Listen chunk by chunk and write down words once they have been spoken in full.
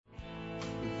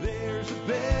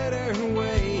better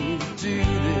way to do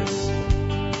this.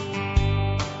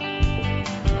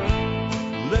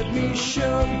 Let me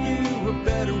show you a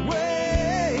better way.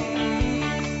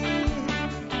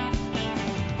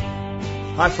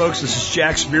 Hi, folks. This is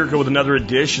Jack Spirko with another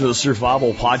edition of the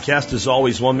Survival Podcast. As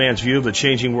always, one man's view of the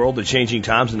changing world, the changing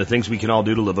times, and the things we can all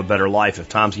do to live a better life if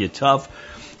times get tough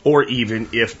or even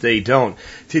if they don't.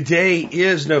 Today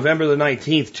is November the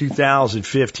 19th,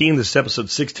 2015. This is episode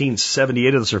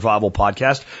 1678 of the Survival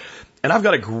Podcast. And I've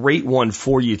got a great one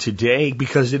for you today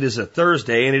because it is a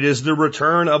Thursday and it is the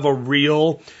return of a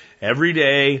real,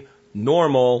 everyday,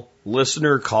 normal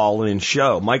listener call-in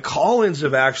show. My call-ins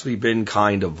have actually been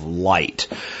kind of light.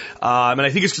 And I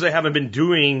think it's because I haven't been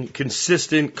doing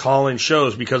consistent call-in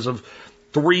shows because of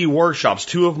 3 workshops,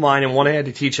 2 of mine and 1 I had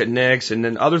to teach at Nick's, and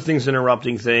then other things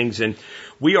interrupting things. And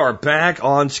we are back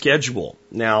on schedule.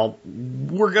 Now,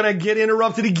 we're going to get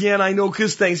interrupted again, I know,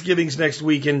 because Thanksgiving's next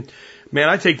week. And man,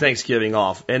 I take Thanksgiving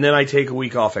off, and then I take a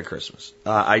week off at Christmas.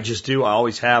 I just do. I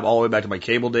always have, all the way back to my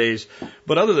cable days.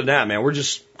 But other than that, man, we're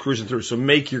just cruising through. So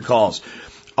make your calls.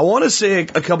 I want to say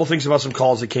a couple things about some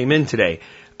calls that came in today.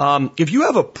 If you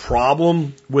have a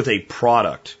problem with a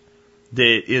product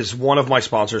that is one of my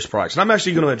sponsors' products, and I'm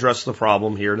actually going to address the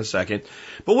problem here in a second,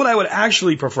 but what I would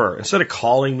actually prefer, instead of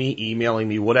calling me, emailing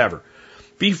me, whatever,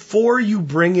 before you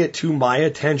bring it to my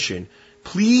attention,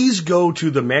 please go to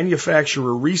the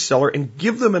manufacturer reseller and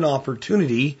give them an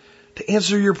opportunity to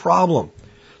answer your problem.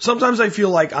 Sometimes I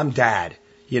feel like I'm dad,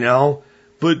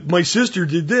 but my sister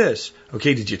did this.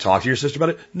 Okay, did you talk to your sister about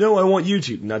it? No, I want you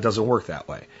to. No, it doesn't work that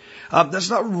way. That's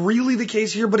not really the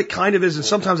case here, but it kind of is. And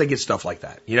sometimes I get stuff like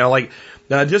that. Like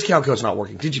discount code's not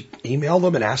working. Did you email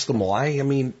them and ask them why? I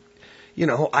mean,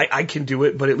 I can do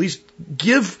it, but at least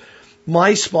give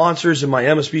my sponsors and my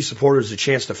MSP supporters a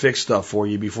chance to fix stuff for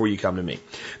you before you come to me.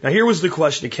 Now, here was the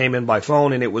question that came in by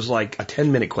phone, and it was like a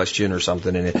 10-minute question or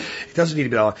something, and it doesn't need to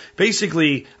be that long.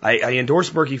 Basically, I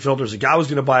endorsed Berkey filters. A guy was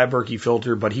going to buy a Berkey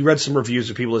filter, but he read some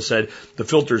reviews of people that said the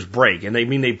filters break, and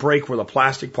they break where the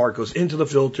plastic part goes into the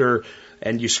filter,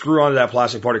 and you screw onto that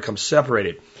plastic part, it comes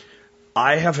separated.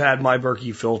 I have had my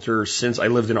Berkey filter since I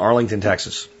lived in Arlington,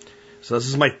 Texas. So this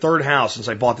is my 3rd house since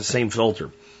I bought the same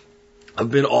filter. I've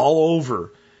been all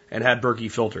over and had Berkey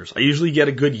filters. I usually get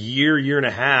a good year and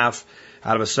a half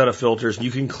out of a set of filters.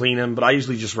 You can clean them, but I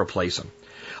usually just replace them.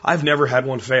 I've never had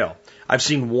one fail. I've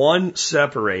seen one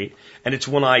separate, and it's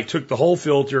when I took the whole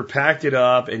filter, packed it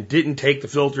up, and didn't take the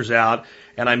filters out,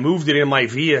 and I moved it in my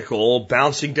vehicle,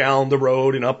 bouncing down the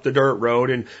road and up the dirt road,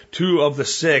 and 2 of the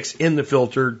 6 in the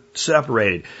filter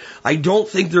separated. I don't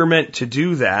think they're meant to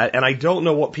do that, and I don't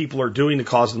know what people are doing to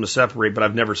cause them to separate, but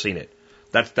I've never seen it.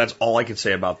 That's all I can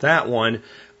say about that one.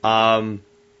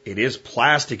 It is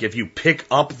plastic. If you pick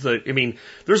up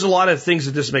there's a lot of things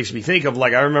that this makes me think of.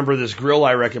 Like, I remember this grill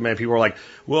I recommend. People are like,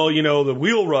 well, the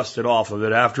wheel rusted off of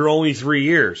it after only 3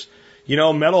 years.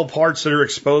 Metal parts that are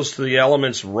exposed to the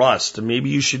elements rust, and maybe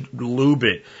you should lube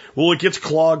it. Well, it gets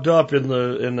clogged up in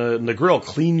the grill.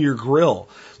 Clean your grill.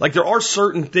 Like, there are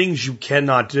certain things you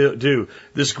cannot do.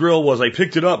 This grill I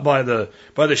picked it up by the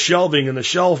shelving, and the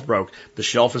shelf broke. The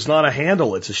shelf is not a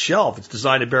handle, it's a shelf. It's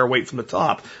designed to bear weight from the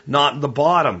top, not the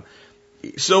bottom.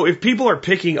 So if people are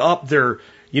picking up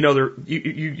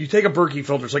you take a Berkey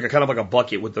filter, it's like kind of like a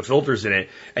bucket with the filters in it,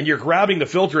 and you're grabbing the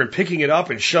filter and picking it up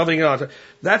and shoving it on.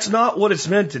 That's not what it's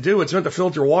meant to do. It's meant to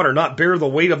filter water, not bear the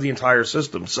weight of the entire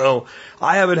system. So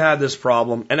I haven't had this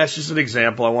problem, and that's just an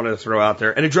example I wanted to throw out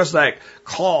there and address that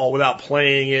call without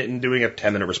playing it and doing a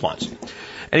 10-minute response.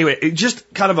 Anyway,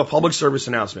 just kind of a public service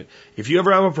announcement. If you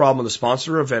ever have a problem with a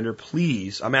sponsor or a vendor,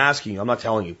 please, I'm asking you, I'm not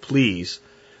telling you, please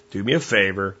do me a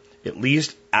favor. At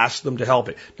least ask them to help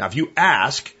it. Now, if you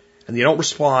ask and they don't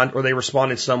respond, or they respond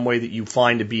in some way that you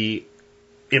find to be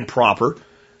improper,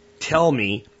 tell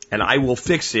me and I will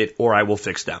fix it, or I will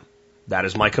fix them. That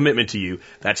is my commitment to you.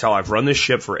 That's how I've run this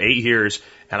ship for 8 years,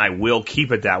 and I will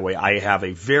keep it that way. I have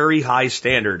a very high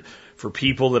standard for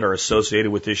people that are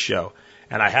associated with this show.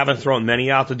 And I haven't thrown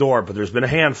many out the door, but there's been a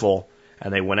handful,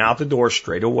 and they went out the door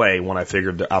straight away when I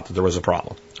figured out that there was a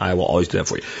problem. I will always do that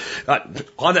for you.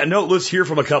 On that note, let's hear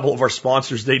from a couple of our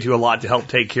sponsors. They do a lot to help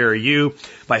take care of you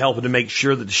by helping to make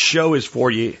sure that the show is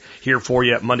here for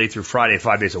you Monday through Friday,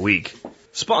 5 days a week.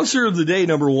 Sponsor of the day,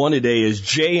 number 1 today, is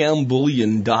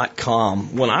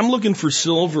jmbullion.com. When I'm looking for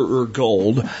silver or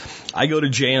gold, I go to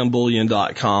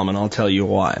jmbullion.com, and I'll tell you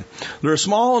why. They're a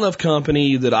small enough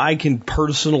company that I can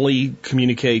personally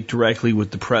communicate directly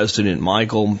with the president,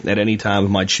 Michael, at any time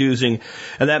of my choosing.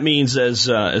 And that means as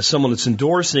someone that's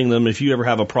endorsing them, if you ever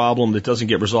have a problem that doesn't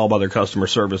get resolved by their customer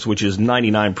service, which is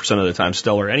 99% of the time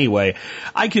stellar anyway,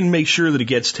 I can make sure that it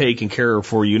gets taken care of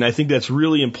for you. And I think that's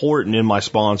really important in my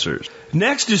sponsors.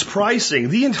 Next is pricing.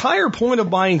 The entire point of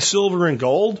buying silver and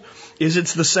gold is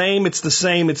it's the same.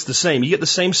 You get the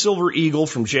same Silver Eagle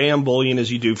from JM Bullion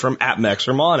as you do from Apmex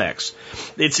or Monex.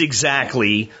 It's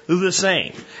exactly the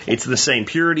same. It's the same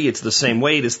purity, it's the same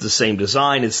weight, it's the same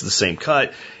design, it's the same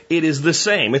cut. It is the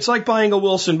same. It's like buying a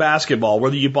Wilson basketball,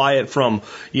 whether you buy it from,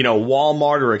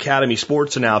 Walmart or Academy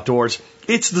Sports and Outdoors.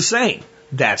 It's the same.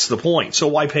 That's the point. So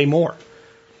why pay more?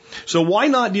 So why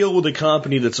not deal with a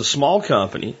company that's a small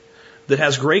company that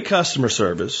has great customer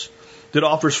service, that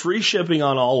offers free shipping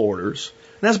on all orders,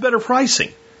 and has better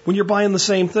pricing when you're buying the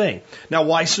same thing? Now,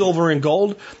 why silver and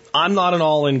gold? I'm not an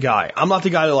all-in guy. I'm not the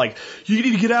guy that you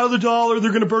need to get out of the dollar,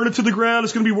 they're going to burn it to the ground,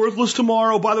 it's going to be worthless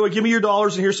tomorrow. By the way, give me your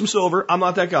dollars and here's some silver. I'm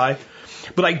not that guy.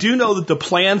 But I do know that the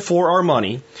plan for our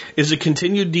money is a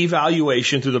continued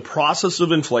devaluation through the process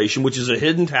of inflation, which is a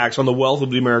hidden tax on the wealth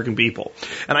of the American people.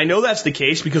 And I know that's the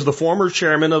case because the former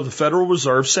chairman of the Federal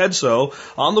Reserve said so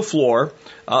on the floor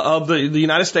of the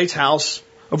United States House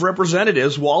of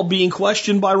Representatives while being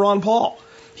questioned by Ron Paul.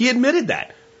 He admitted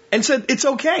that and said, it's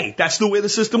okay. That's the way the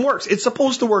system works. It's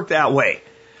supposed to work that way.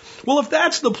 Well, if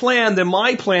that's the plan, then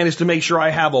my plan is to make sure I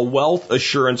have a wealth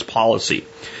assurance policy.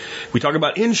 We talk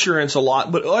about insurance a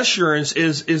lot, but assurance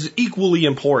is equally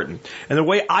important. And the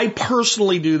way I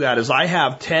personally do that is I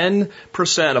have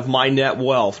 10% of my net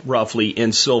wealth roughly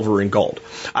in silver and gold.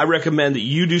 I recommend that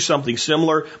you do something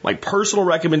similar. My personal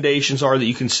recommendations are that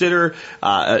you consider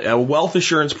a wealth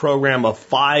assurance program of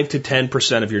 5 to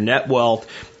 10% of your net wealth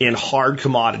in hard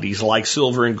commodities like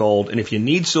silver and gold. And if you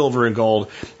need silver and gold,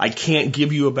 I can't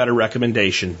give you a better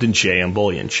recommendation than JM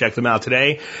Bullion. Check them out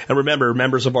today. And remember,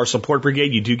 members of our support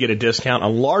brigade, you do get a discount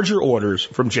on larger orders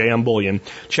from JM Bullion.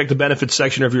 Check the benefits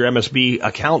section of your MSB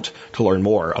account to learn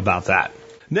more about that.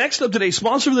 Next up today,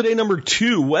 sponsor of the day number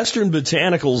 2,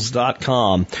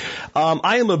 westernbotanicals.com.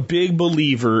 I am a big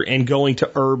believer in going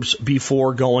to herbs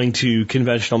before going to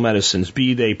conventional medicines,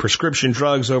 be they prescription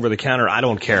drugs, over the counter, I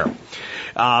don't care.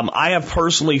 I have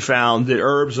personally found that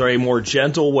herbs are a more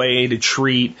gentle way to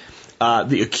treat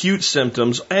the acute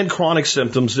symptoms and chronic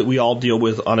symptoms that we all deal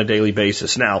with on a daily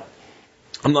basis. Now,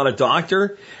 I'm not a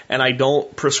doctor, and I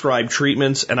don't prescribe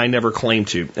treatments, and I never claim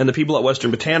to. And the people at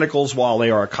Western Botanicals, while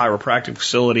they are a chiropractic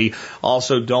facility,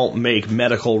 also don't make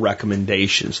medical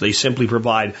recommendations. They simply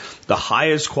provide the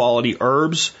highest quality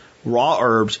herbs, raw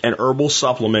herbs, and herbal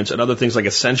supplements and other things like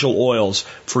essential oils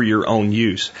for your own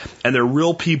use. And they're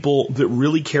real people that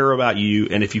really care about you.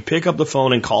 And if you pick up the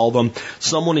phone and call them,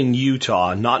 someone in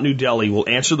Utah, not New Delhi, will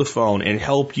answer the phone and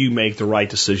help you make the right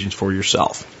decisions for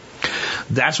yourself.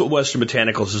 That's what Western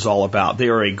Botanicals is all about. They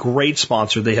are a great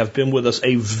sponsor. They have been with us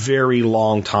a very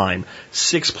long time,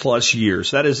 6+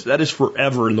 years. That is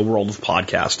forever in the world of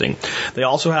podcasting. They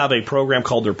also have a program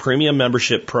called their Premium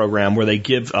Membership Program where they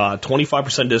give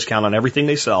 25% discount on everything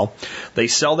they sell. They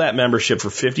sell that membership for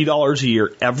 $50 a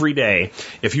year every day.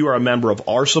 If you are a member of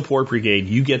our support brigade,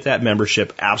 you get that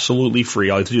membership absolutely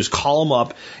free. All you have to do is call them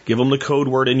up, give them the code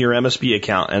word in your MSB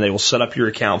account, and they will set up your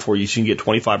account for you so you can get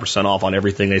 25% off on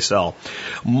everything they sell.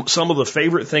 Some of the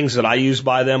favorite things that I use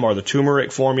by them are the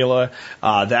turmeric formula.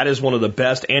 That is one of the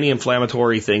best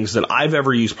anti-inflammatory things that I've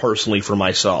ever used personally for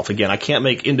myself. Again, I can't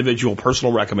make individual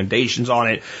personal recommendations on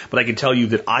it, but I can tell you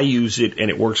that I use it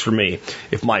and it works for me.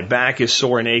 If my back is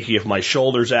sore and achy, if my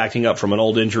shoulder's acting up from an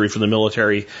old injury from the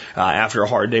military after a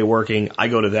hard day working, I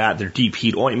go to that. Their deep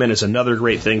heat ointment is another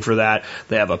great thing for that.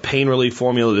 They have a pain relief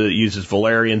formula that uses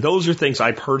valerian. Those are things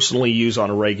I personally use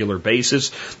on a regular basis.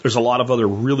 There's a lot of other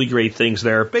really great things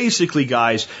there. Basically,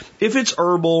 guys, if it's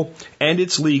herbal and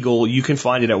it's legal, you can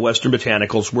find it at Western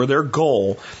Botanicals, where their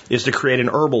goal is to create an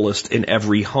herbalist in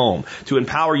every home, to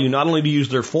empower you not only to use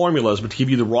their formulas, but to give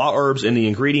you the raw herbs and the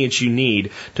ingredients you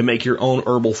need to make your own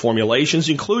herbal formulations,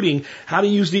 including how to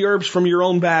use the herbs from your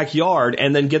own backyard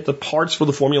and then get the parts for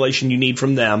the formulation you need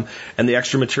from them and the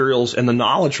extra materials and the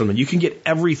knowledge from them. You can get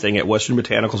everything at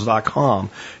westernbotanicals.com.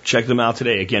 Check them out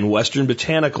today. Again,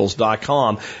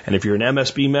 westernbotanicals.com. And if you're an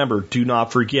MSB member, do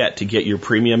not forget to get your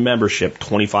premium membership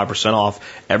 25%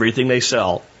 off everything they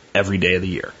sell every day of the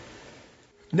year.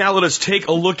 Now let us take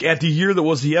a look at the year that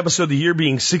was the episode, the year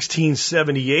being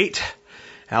 1678.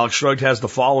 Alex Shrugged has the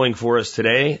following for us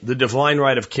today: the Divine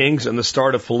Right of Kings and the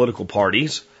Start of Political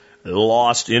Parties,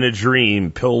 Lost in a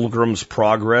Dream, Pilgrim's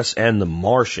Progress, and The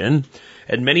Martian,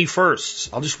 and many firsts.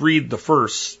 I'll just read the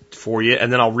firsts for you,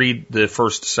 and then I'll read the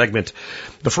first segment.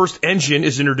 The first engine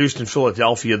is introduced in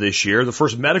Philadelphia this year. The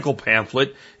first medical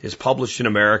pamphlet is published in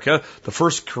America. The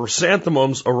first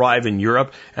chrysanthemums arrive in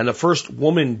Europe, and the first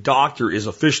woman doctor is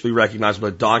officially recognized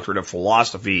with a doctorate of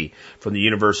philosophy from the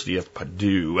University of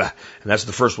Purdue. And that's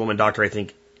the first woman doctor, I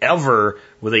think, ever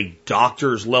with a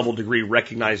doctor's level degree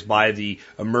recognized by the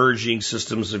emerging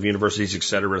systems of universities,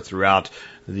 etc., throughout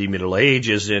the Middle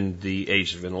Ages and the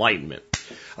Age of Enlightenment.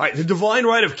 All right, the divine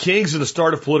right of kings and the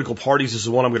start of political parties is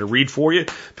the one I'm going to read for you.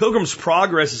 Pilgrim's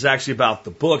Progress is actually about the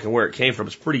book and where it came from.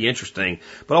 It's pretty interesting,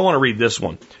 but I want to read this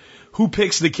one. Who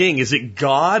picks the king? Is it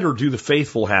God or do the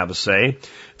faithful have a say?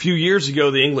 A few years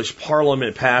ago, the English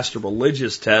Parliament passed a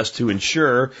religious test to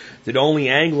ensure that only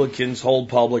Anglicans hold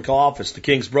public office. The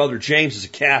king's brother James is a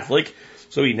Catholic,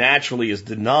 so he naturally is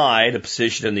denied a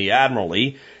position in the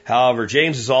Admiralty. However,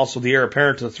 James is also the heir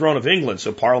apparent to the throne of England,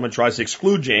 so Parliament tries to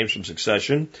exclude James from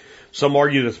succession. Some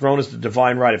argue the throne is the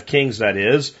divine right of kings, that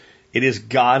is. It is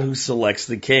God who selects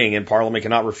the king, and Parliament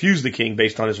cannot refuse the king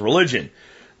based on his religion.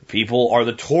 People are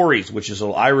the Tories, which is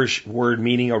an Irish word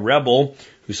meaning a rebel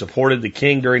who supported the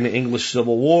king during the English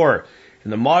Civil War.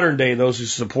 In the modern day, those who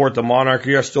support the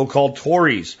monarchy are still called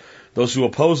Tories. Those who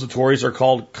oppose the Tories are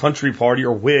called Country Party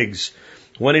or Whigs.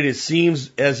 When it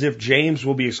seems as if James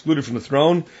will be excluded from the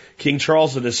throne, King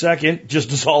Charles II just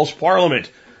dissolves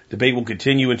Parliament. Debate will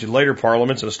continue into later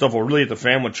parliaments, and the stuff will really hit the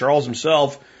fan when Charles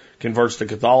himself converts to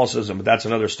Catholicism, but that's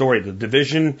another story. The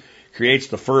division creates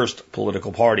the first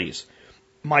political parties.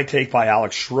 My take by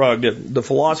Alex Shrugged. The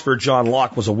philosopher John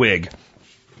Locke was a Whig.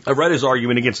 I read his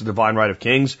argument against the divine right of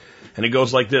kings, and it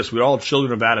goes like this. We are all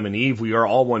children of Adam and Eve. We are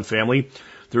all one family.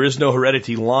 There is no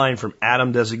heredity line from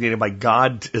Adam designated by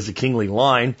God as a kingly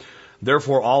line.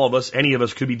 Therefore, all of us, any of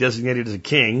us, could be designated as a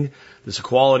king. This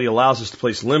equality allows us to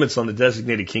place limits on the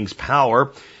designated king's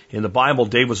power. In the Bible,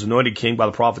 David was anointed king by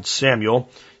the prophet Samuel.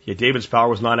 Yet David's power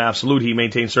was not absolute. He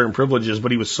maintained certain privileges,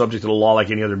 but he was subject to the law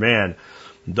like any other man.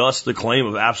 Thus, the claim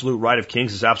of absolute right of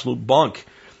kings is absolute bunk.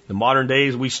 In modern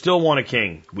days, we still want a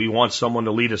king. We want someone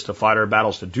to lead us to fight our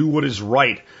battles, to do what is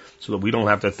right, so that we don't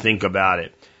have to think about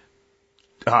it.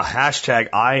 Hashtag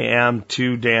I am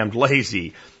too damned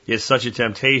lazy. It's such a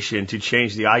temptation to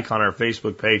change the icon on our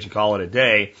Facebook page and call it a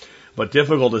day. But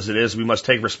difficult as it is, we must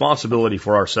take responsibility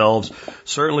for ourselves.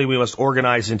 Certainly we must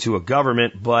organize into a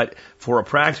government, but for a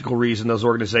practical reason, those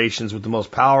organizations with the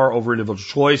most power over individual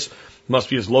choice must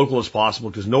be as local as possible,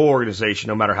 because no organization,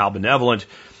 no matter how benevolent,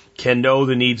 can know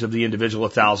the needs of the individual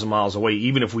 1,000 miles away.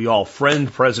 Even if we all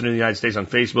friend President of the United States on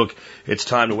Facebook, it's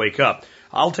time to wake up.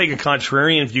 I'll take a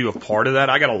contrarian view of part of that.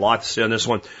 I got a lot to say on this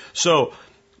one. So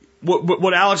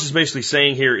what Alex is basically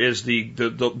saying here is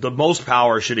the most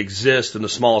power should exist in the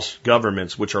smallest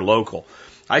governments, which are local.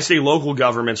 I say local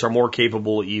governments are more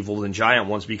capable of evil than giant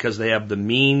ones because they have the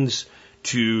means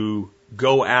to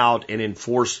go out and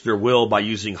enforce their will by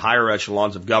using higher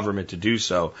echelons of government to do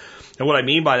so. And what I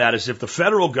mean by that is if the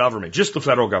federal government, just the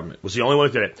federal government, was the only one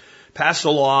that did it, passed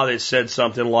a law that said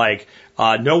something like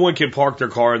no one can park their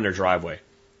car in their driveway,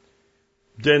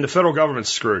 then the federal government's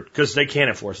screwed because they can't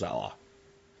enforce that law.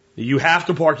 You have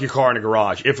to park your car in a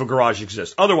garage if a garage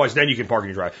exists. Otherwise, then you can park in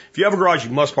your driveway. If you have a garage,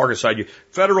 you must park inside you.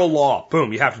 Federal law,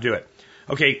 boom, you have to do it.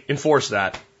 Okay, enforce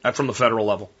that from the federal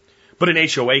level. But an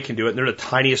HOA can do it, and they're the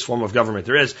tiniest form of government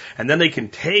there is. And then they can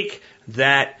take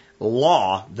that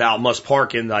law, thou must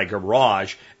park in thy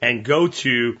garage, and go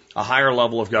to a higher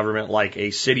level of government like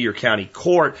a city or county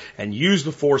court and use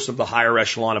the force of the higher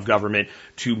echelon of government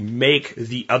to make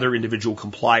the other individual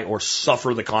comply or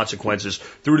suffer the consequences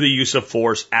through the use of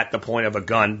force at the point of a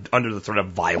gun under the threat of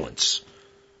violence.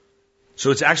 So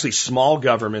it's actually small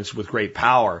governments with great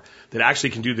power that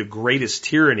actually can do the greatest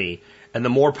tyranny. And the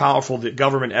more powerful the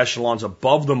government echelons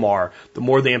above them are, the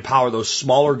more they empower those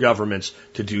smaller governments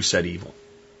to do said evil.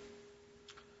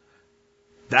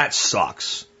 That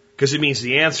sucks, because it means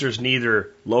the answer is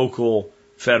neither local,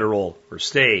 federal, or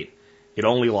state. It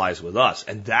only lies with us.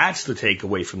 And that's the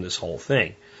takeaway from this whole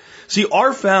thing. See,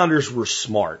 our founders were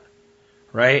smart,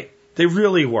 right? They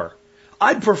really were.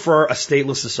 I'd prefer a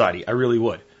stateless society. I really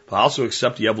would. But I also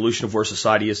accept the evolution of where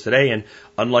society is today. And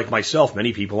unlike myself,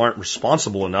 many people aren't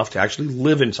responsible enough to actually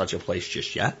live in such a place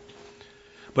just yet.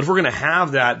 But if we're going to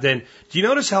have that, then do you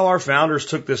notice how our founders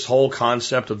took this whole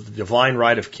concept of the divine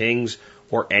right of kings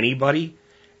or anybody,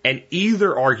 and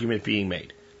either argument being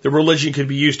made? The religion could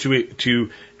be used to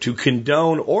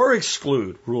condone or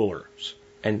exclude rulers,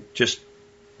 and just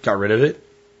got rid of it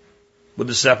with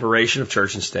the separation of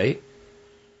church and state.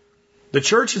 The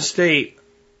church and state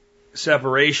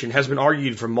separation has been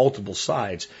argued from multiple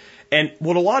sides, And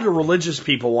what a lot of religious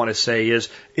people want to say is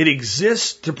it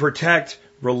exists to protect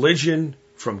religion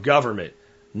from government,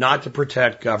 not to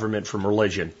protect government from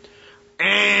religion.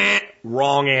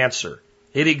 Wrong answer.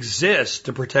 It exists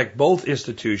to protect both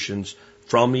institutions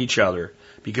from each other,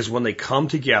 because when they come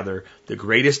together, the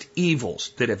greatest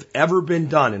evils that have ever been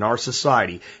done in our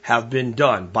society have been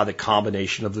done by the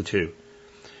combination of the two.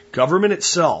 Government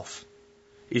itself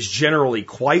is generally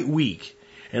quite weak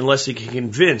unless it can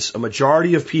convince a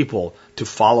majority of people to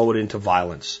follow it into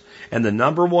violence. And the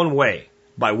number one way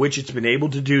by which it's been able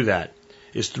to do that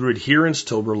is through adherence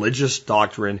to religious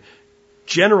doctrine,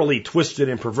 generally twisted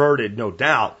and perverted, no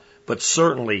doubt, but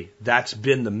certainly that's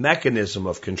been the mechanism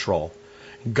of control.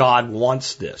 God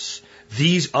wants this.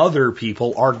 These other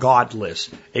people are godless,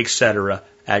 etc.,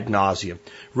 ad nauseum.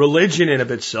 Religion in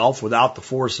of itself, without the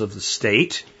force of the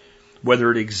state,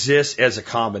 whether it exists as a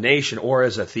combination or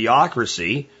as a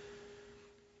theocracy,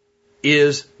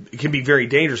 it can be very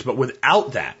dangerous. But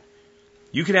without that,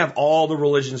 you can have all the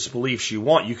religious beliefs you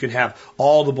want. You can have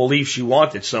all the beliefs you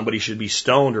want that somebody should be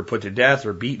stoned or put to death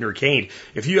or beaten or caned.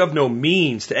 If you have no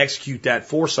means to execute that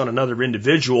force on another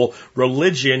individual,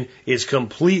 religion is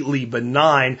completely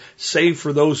benign, save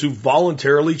for those who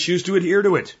voluntarily choose to adhere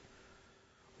to it.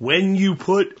 When you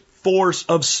put force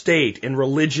of state and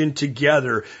religion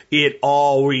together, it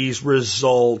always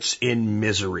results in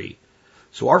misery.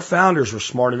 So our founders were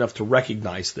smart enough to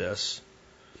recognize this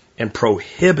and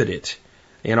prohibit it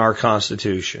in our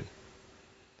Constitution.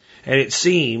 And it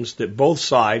seems that both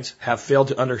sides have failed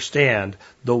to understand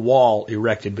the wall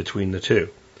erected between the two.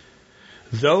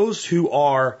 Those who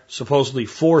are supposedly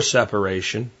for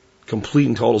separation, complete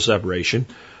and total separation,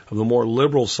 of the more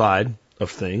liberal side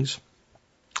of things,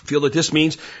 feel that this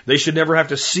means they should never have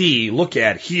to see, look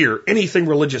at, hear anything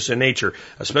religious in nature,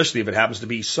 especially if it happens to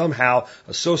be somehow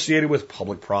associated with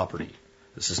public property.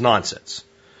 This is nonsense.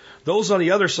 Those on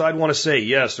the other side want to say,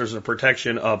 yes, there's a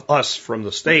protection of us from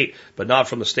the state, but not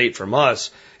from the state from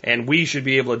us, and we should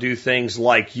be able to do things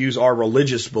like use our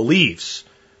religious beliefs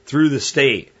through the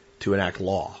state to enact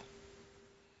law.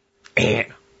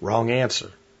 And wrong answer.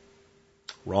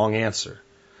 Wrong answer.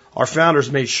 Our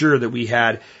founders made sure that we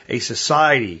had a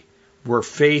society where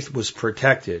faith was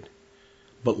protected,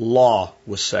 but law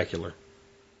was secular.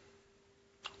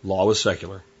 Law was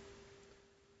secular.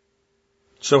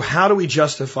 So how do we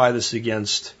justify this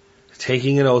against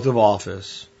taking an oath of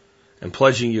office and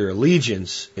pledging your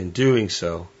allegiance in doing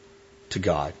so to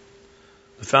God?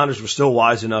 The founders were still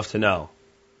wise enough to know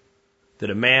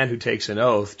that a man who takes an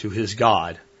oath to his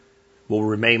God will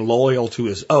remain loyal to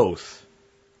his oath,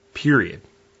 period.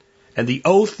 And the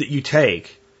oath that you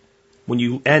take when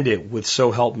you end it with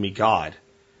 "so help me God"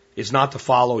 is not to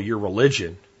follow your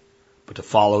religion, but to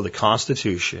follow the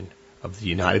Constitution of the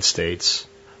United States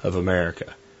of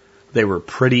America. They were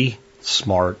pretty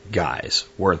smart guys,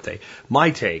 weren't they?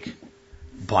 My take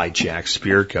by Jack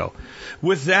Spirko.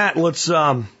 With that, let's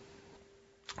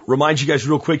remind you guys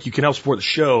real quick, you can help support the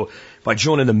show by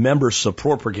joining the Member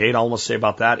Support Brigade. All I want to say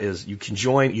about that is you can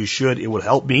join, you should. It would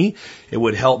help me. It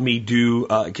would help me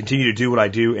continue to do what I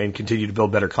do and continue to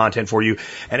build better content for you.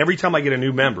 And every time I get a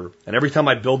new member, and every time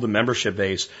I build the membership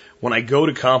base, when I go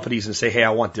to companies and say, hey,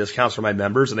 I want discounts for my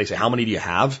members, and they say, how many do you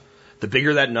have? The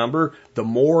bigger that number, the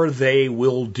more they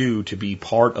will do to be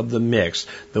part of the mix,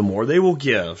 the more they will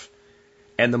give,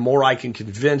 and the more I can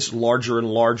convince larger and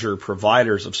larger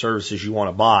providers of services you want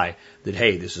to buy that,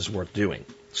 hey, this is worth doing.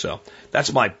 So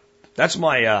that's my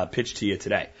pitch to you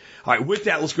today. All right, with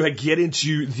that, let's go ahead and get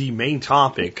into the main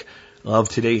topic of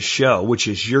today's show, which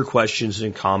is your questions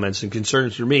and comments and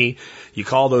concerns for me. You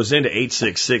call those into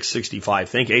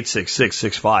 866-65-THINK,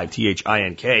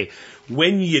 866-65-THINK.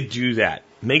 When you do that,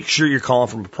 make sure you're calling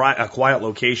from a quiet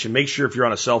location. Make sure if you're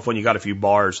on a cell phone, you got a few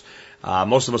bars.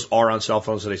 Most of us are on cell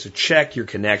phones today, so check your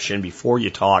connection before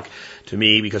you talk to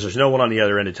me, because there's no one on the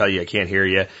other end to tell you I can't hear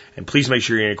you. And please make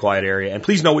sure you're in a quiet area, and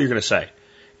please know what you're going to say.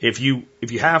 If you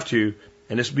have to,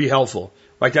 and this would be helpful,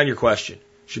 write down your question.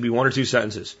 Should be 1 or 2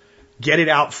 sentences. Get it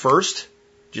out first.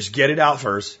 Just get it out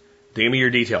first. Then give me your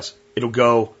details. It'll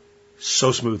go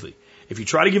so smoothly. If you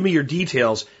try to give me your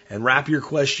details and wrap your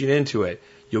question into it,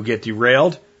 you'll get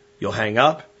derailed, you'll hang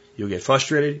up, you'll get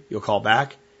frustrated, you'll call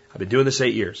back. I've been doing this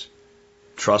 8 years.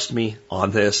 Trust me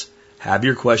on this. Have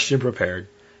your question prepared.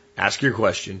 Ask your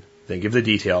question, then give the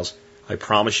details. I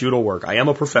promise you it'll work. I am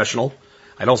a professional.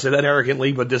 I don't say that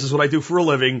arrogantly, but this is what I do for a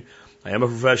living. I am a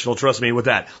professional. Trust me with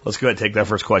that. Let's go ahead and take that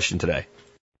first question today.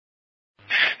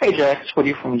 Hey, Jack. It's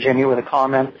Woody from Virginia with a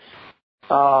comment.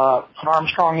 On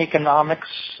Armstrong Economics,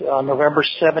 November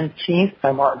 17th,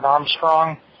 by Martin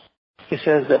Armstrong. He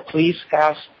says that please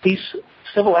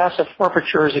civil asset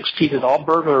forfeitures exceeded all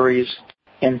burglaries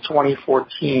in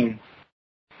 2014.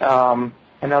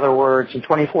 In other words, in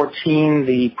 2014,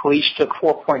 the police took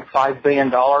 $4.5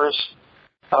 billion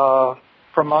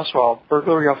from us, while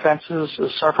burglary offenses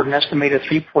suffered an estimated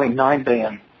 $3.9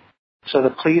 billion. So the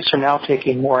police are now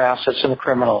taking more assets than the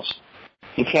criminals.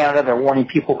 In Canada, they're warning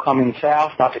people coming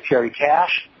south not to carry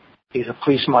cash, because the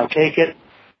police might take it.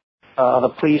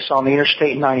 The police on the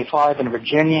Interstate 95 in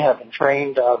Virginia have been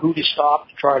trained who to stop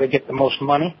to try to get the most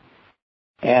money.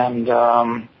 And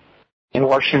in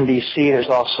Washington, D.C., there's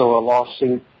also a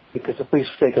lawsuit because the police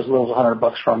take as little as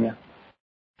 $100 from you.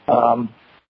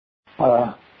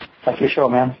 Like your show,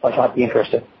 man. Like I'd be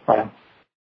interested. Right.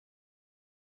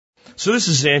 So this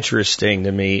is interesting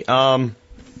to me.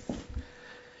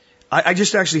 I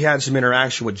just actually had some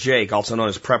interaction with Jake, also known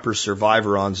as Prepper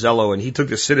Survivor, on Zello, and he took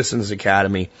the Citizens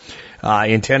Academy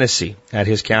in Tennessee at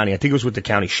his county. I think it was with the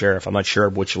county sheriff. I'm not sure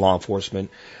which law enforcement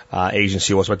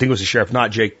agency it was, but I think it was the sheriff.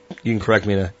 Not Jake. You can correct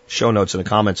me in the show notes in the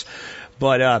comments.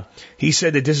 But he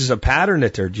said that this is a pattern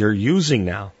that you're using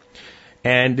now.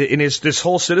 And in this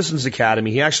whole Citizens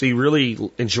Academy, he actually really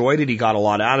enjoyed it. He got a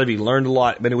lot out of it. He learned a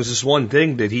lot. But it was this one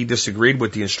thing that he disagreed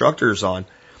with the instructors on.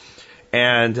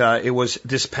 And it was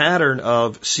this pattern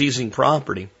of seizing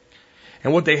property.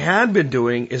 And what they had been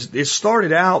doing is it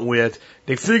started out with,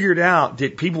 they figured out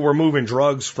that people were moving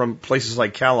drugs from places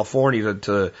like California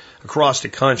to across the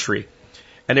country.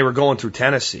 And they were going through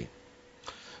Tennessee.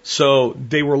 So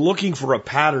they were looking for a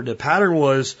pattern. The pattern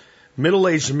was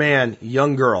middle-aged man,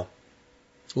 young girl.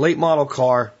 Late model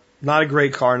car, not a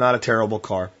great car, not a terrible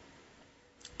car.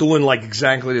 Doing like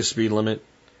exactly the speed limit.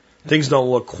 Things don't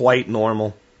look quite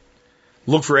normal.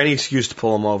 Look for any excuse to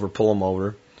pull them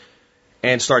over.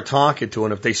 And start talking to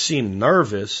them. If they seem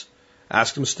nervous,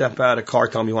 ask them to step out of the car,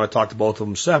 tell them you want to talk to both of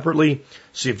them separately,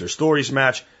 see if their stories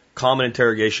match. Common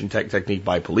interrogation technique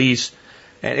by police.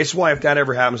 And it's why if that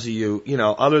ever happens to you, you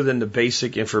know, other than the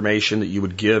basic information that you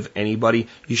would give anybody,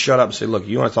 you shut up and say, look,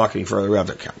 you want to talk any further, we have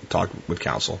to talk with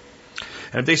counsel.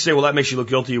 And if they say, well, that makes you look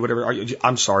guilty or whatever,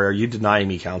 I'm sorry, are you denying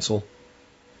me counsel?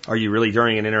 Are you really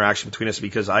during an interaction between us?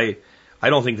 Because I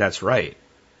don't think that's right,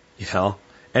 you know?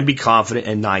 And be confident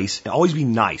and nice. And always be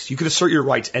nice. You can assert your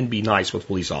rights and be nice with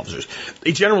police officers.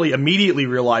 They generally immediately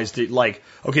realize that, like,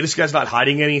 okay, this guy's not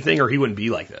hiding anything or he wouldn't be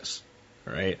like this,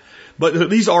 right? But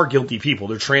these are guilty people.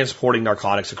 They're transporting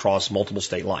narcotics across multiple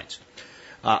state lines.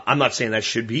 I'm not saying that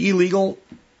should be illegal.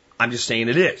 I'm just saying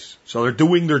it is. So they're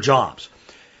doing their jobs.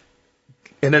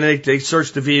 And then they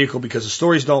search the vehicle because the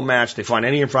stories don't match. They find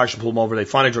any infraction, pull them over. They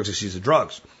find the drugs, they seize the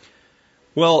drugs.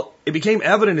 Well, it became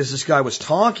evident as this guy was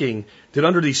talking that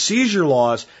under these seizure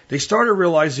laws, they started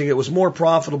realizing it was more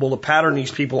profitable to pattern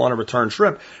these people on a return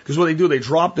trip. Because what they do, they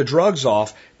drop the drugs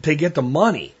off, they get the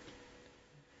money.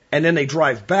 And then they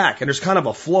drive back, and there's kind of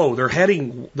a flow. They're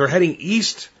heading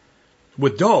east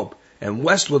with dope and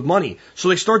west with money. So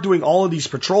they start doing all of these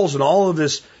patrols and all of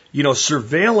this, you know,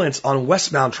 surveillance on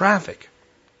westbound traffic.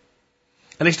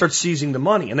 And they start seizing the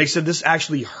money. And they said this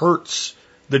actually hurts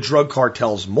the drug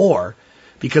cartels more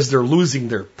because they're losing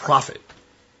their profit.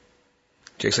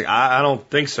 Jake's like, I don't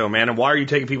think so, man. And why are you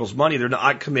taking people's money? They're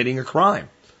not committing a crime.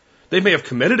 They may have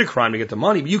committed a crime to get the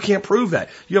money, but you can't prove that.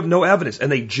 You have no evidence, and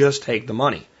they just take the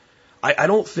money. I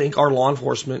don't think our law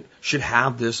enforcement should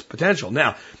have this potential.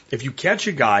 Now, if you catch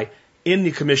a guy in the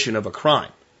commission of a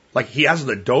crime, like he has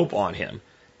the dope on him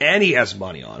and he has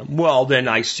money on him, well, then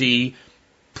I see,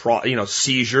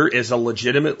 seizure is a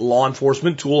legitimate law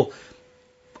enforcement tool.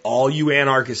 All you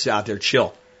anarchists out there,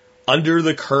 chill. Under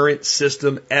the current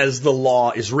system as the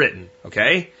law is written,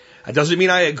 okay? That doesn't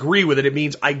mean I agree with it. It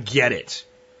means I get it.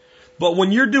 But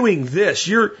when you're doing this,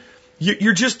 you're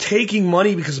just taking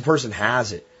money because the person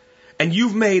has it. And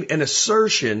you've made an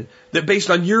assertion that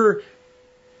based on your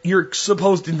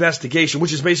supposed investigation,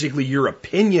 which is basically your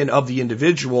opinion of the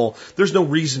individual, there's no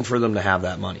reason for them to have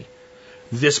that money.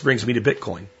 This brings me to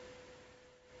Bitcoin.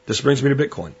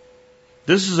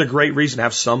 This is a great reason to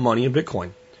have some money in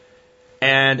Bitcoin.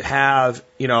 And have,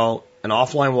 an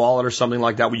offline wallet or something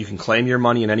like that where you can claim your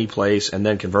money in any place and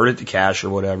then convert it to cash or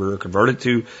whatever, or convert it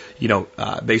to,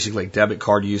 basically like debit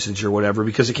card usage or whatever,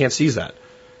 because they can't seize that.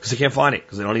 Because they can't find it,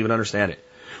 because they don't even understand it.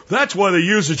 That's why they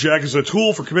use it, Jack, as a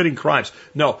tool for committing crimes.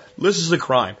 No, this is the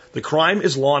crime. The crime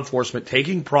is law enforcement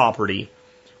taking property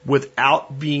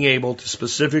without being able to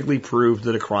specifically prove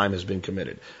that a crime has been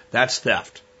committed. That's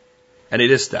theft. And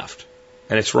it is theft.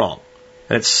 And it's wrong.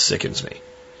 And it sickens me.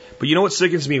 But you know what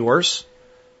sickens me worse?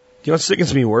 Do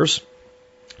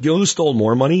you know who stole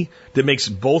more money that makes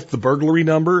both the burglary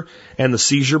number and the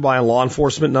seizure by law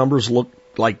enforcement numbers look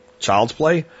like child's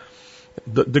play?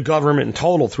 The government in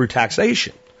total through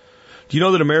taxation. Do you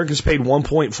know that Americans paid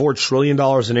 $1.4 trillion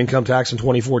in income tax in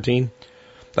 2014?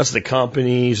 That's the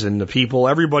companies and the people,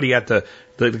 everybody at the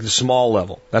small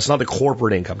level. That's not the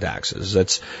corporate income taxes.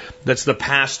 That's the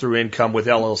pass-through income with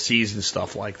LLCs and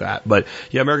stuff like that. But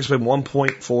yeah, Americans paid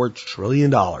 $1.4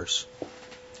 trillion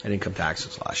in income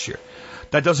taxes last year.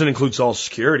 That doesn't include Social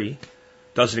Security,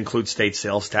 doesn't include state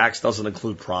sales tax, doesn't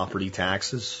include property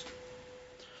taxes.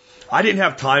 I didn't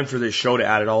have time for this show to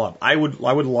add it all up. I would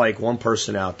like one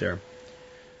person out there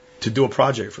to do a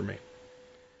project for me.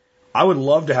 I would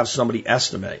love to have somebody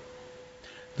estimate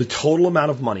the total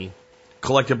amount of money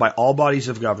collected by all bodies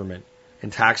of government in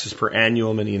taxes per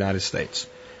annum in the United States.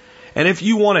 And if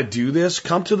you want to do this,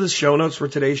 come to the show notes for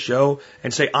today's show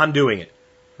and say, I'm doing it,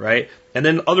 right? And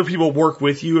then other people work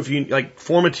with you. If you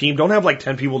form a team, don't have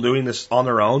 10 people doing this on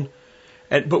their own.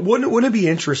 But wouldn't it be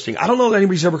interesting? I don't know that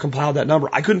anybody's ever compiled that number.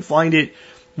 I couldn't find it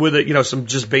with some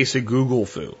just basic Google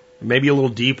foo. Maybe a little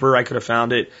deeper, I could have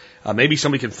found it. Maybe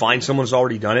somebody can find someone who's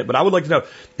already done it. But I would like to know,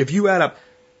 if you add up,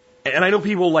 and I know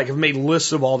people have made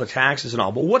lists of all the taxes and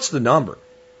all, but what's the number?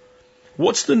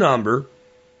 What's the number,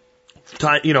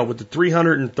 with the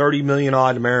 330 million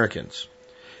odd Americans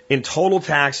in total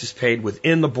taxes paid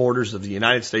within the borders of the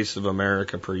United States of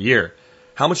America per year?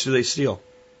 How much do they steal?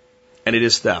 And it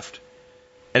is theft.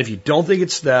 And if you don't think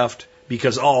it's theft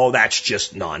because, that's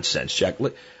just nonsense, Jack.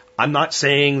 I'm not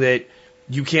saying that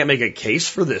you can't make a case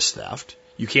for this theft.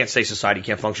 You can't say society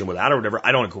can't function without it or whatever.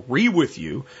 I don't agree with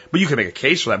you, but you can make a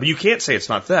case for that. But you can't say it's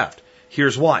not theft.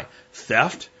 Here's why.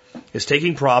 Theft is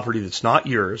taking property that's not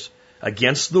yours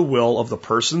against the will of the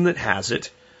person that has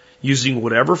it, using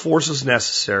whatever force is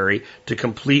necessary to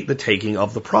complete the taking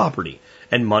of the property.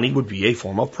 And money would be a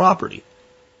form of property.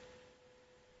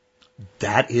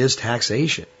 That is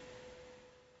taxation.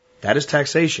 That is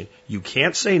taxation. You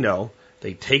can't say no.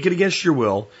 They take it against your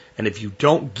will, and if you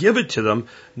don't give it to them,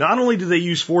 not only do they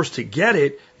use force to get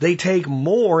it, they take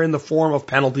more in the form of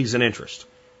penalties and interest.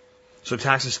 So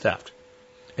tax is theft.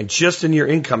 And just in your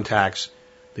income tax,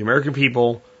 the American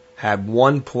people had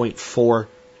 $1.4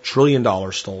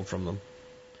 trillion stolen from them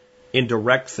in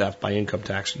direct theft by income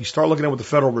tax. You start looking at what the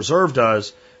Federal Reserve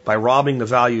does by robbing the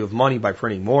value of money by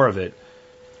printing more of it,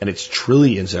 and it's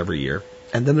trillions every year.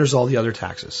 And then there's all the other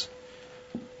taxes.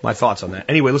 My thoughts on that.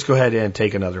 Anyway, let's go ahead and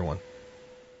take another one.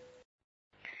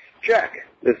 Jack,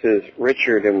 this is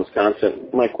Richard in Wisconsin.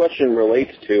 My question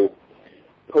relates to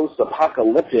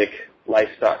post-apocalyptic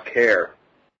livestock care.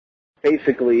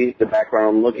 Basically, the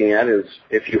background I'm looking at is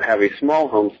if you have a small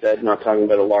homestead, not talking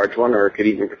about a large one, or it could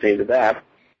even pertain to that,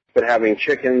 but having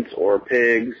chickens or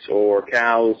pigs or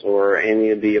cows or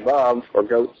any of the above, or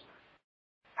goats,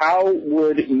 how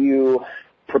would you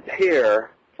prepare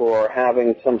for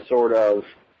having some sort of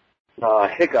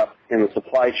hiccup in the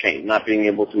supply chain, not being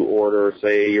able to order,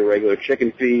 say, your regular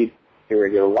chicken feed, your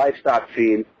regular livestock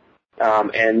feed,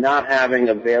 and not having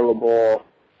large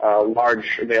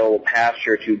available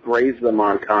pasture to graze them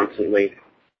on constantly.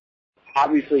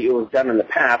 Obviously, it was done in the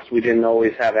past. We didn't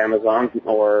always have Amazon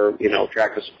or,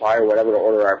 Tractor Supply or whatever to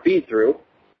order our feed through.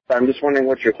 But I'm just wondering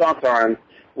what your thoughts are on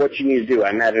what you need to do. I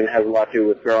imagine it has a lot to do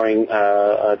with growing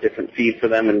a different feed for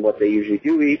them and what they usually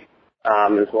do eat.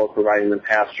 As well as providing them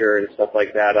pasture and stuff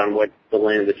like that on what the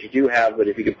land that you do have. But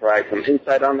if you could provide some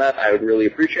insight on that, I would really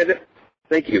appreciate it.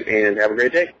 Thank you, and have a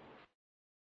great day.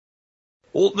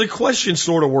 Well, the question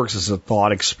sort of works as a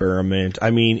thought experiment.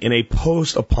 I mean, in a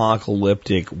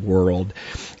post-apocalyptic world,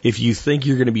 if you think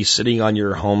you're going to be sitting on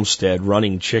your homestead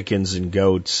running chickens and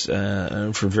goats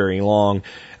for very long,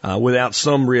 without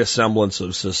some reassemblance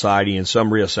of society and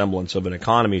some reassemblance of an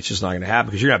economy, it's just not going to happen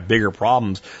because you're going to have bigger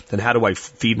problems than how do I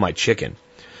feed my chicken.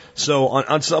 So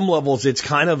on some levels, it's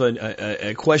kind of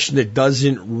a question that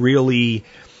doesn't really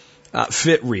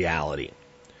fit reality.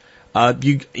 I'm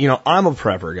a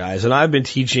prepper, guys, and I've been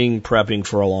teaching prepping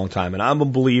for a long time, and I'm a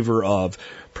believer of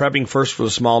prepping first for the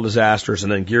small disasters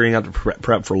and then gearing up to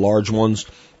prep for large ones.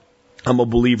 I'm a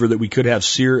believer that we could have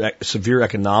severe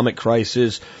economic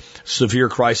crisis, severe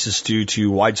crisis due to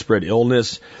widespread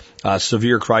illness,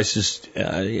 severe crisis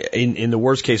in the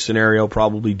worst case scenario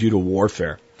probably due to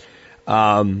warfare.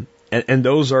 And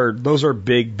those are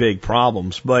big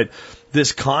problems. But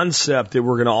this concept that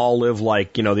we're going to all live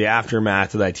like, the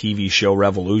aftermath of that TV show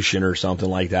Revolution or something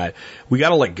like that, we got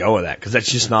to let go of that because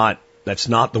that's not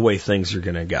the way things are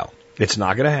going to go. It's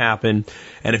not going to happen.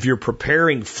 And if you're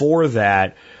preparing for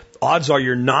that, odds are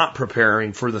you're not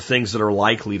preparing for the things that are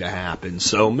likely to happen.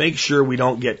 So make sure we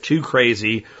don't get too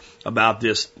crazy about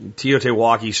this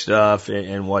Teotihuacan stuff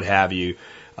and what have you.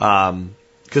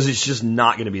 Because it's just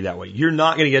not going to be that way. You're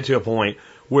not going to get to a point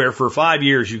where for 5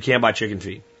 years you can't buy chicken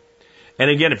feed. And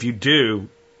again, if you do,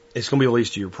 it's going to be the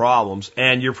least of your problems.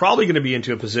 And you're probably going to be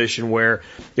into a position where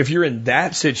if you're in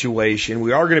that situation,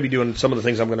 we are going to be doing some of the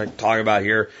things I'm going to talk about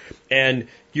here. And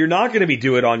you're not going to be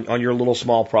doing it on your little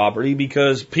small property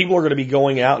because people are going to be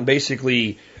going out and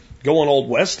basically going Old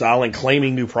West style and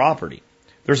claiming new property.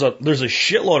 There's a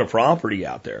shitload of property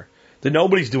out there that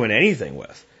nobody's doing anything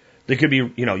with. That could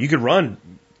be, you could run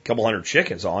a couple hundred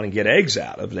chickens on and get eggs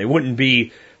out of. They wouldn't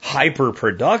be hyper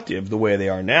productive the way they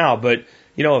are now, but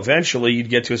eventually you'd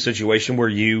get to a situation where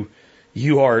you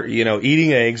are,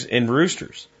 eating eggs in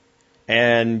roosters,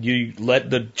 and you let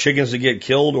the chickens that get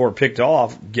killed or picked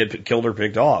off get killed or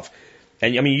picked off.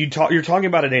 And I mean, you're talking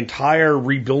about an entire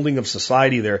rebuilding of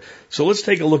society there. So let's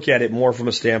take a look at it more from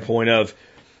a standpoint of,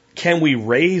 can we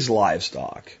raise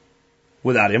livestock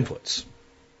without inputs?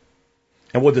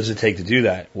 And what does it take to do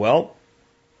that? Well,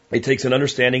 it takes an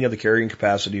understanding of the carrying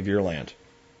capacity of your land.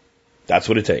 That's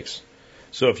what it takes.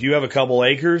 So if you have a couple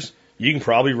acres, you can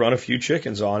probably run a few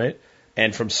chickens on it,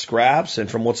 and from scraps and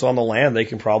from what's on the land, they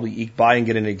can probably eke by and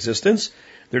get an existence.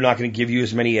 They're not going to give you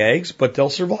as many eggs, but they'll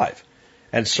survive.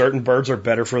 And certain birds are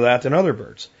better for that than other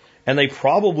birds. And they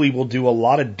probably will do a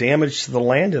lot of damage to the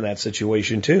land in that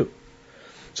situation too.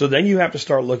 So then you have to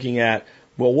start looking at,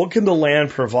 well, what can the land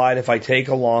provide if I take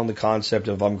along the concept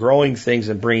of I'm growing things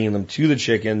and bringing them to the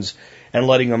chickens and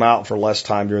letting them out for less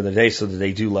time during the day so that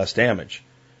they do less damage.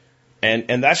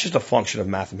 And that's just a function of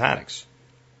mathematics.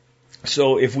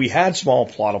 So if we had small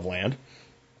plot of land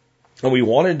and we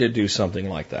wanted to do something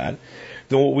like that,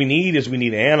 then what we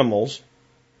need animals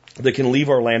that can leave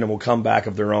our land and will come back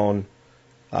of their own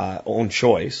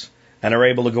choice and are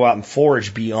able to go out and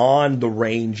forage beyond the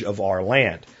range of our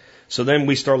land. So then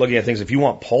we start looking at things. If you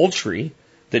want poultry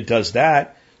that does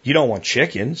that, you don't want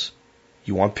chickens,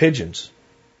 you want pigeons.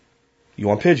 You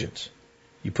want pigeons.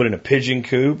 You put in a pigeon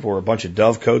coop or a bunch of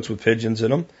dove cotes with pigeons in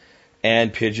them,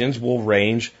 and pigeons will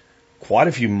range quite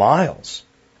a few miles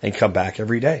and come back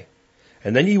every day.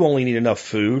 And then you only need enough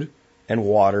food and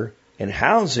water and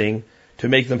housing to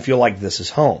make them feel like this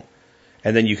is home.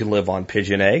 And then you can live on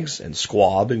pigeon eggs and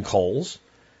squab and coals,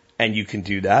 and you can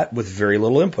do that with very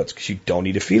little inputs because you don't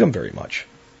need to feed them very much.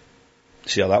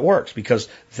 See how that works? Because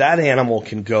that animal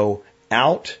can go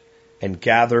out and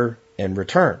gather and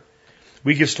return.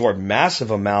 We could store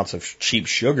massive amounts of cheap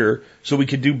sugar, so we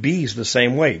could do bees the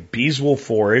same way. Bees will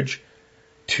forage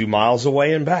 2 miles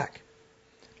away and back.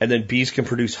 And then bees can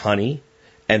produce honey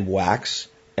and wax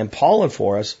and pollen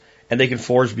for us, and they can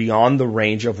forage beyond the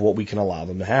range of what we can allow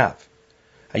them to have.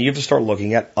 And you have to start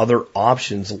looking at other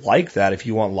options like that if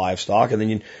you want livestock. And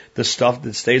then the stuff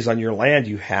that stays on your land,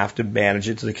 you have to manage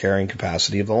it to the carrying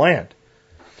capacity of the land.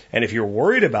 And if you're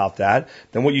worried about that,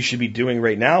 then what you should be doing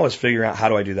right now is figuring out, how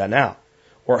do I do that now?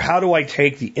 Or how do I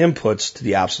take the inputs to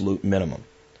the absolute minimum?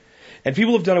 And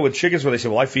people have done it with chickens where they say,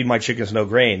 well, I feed my chickens no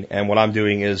grain. And what I'm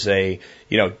doing is a,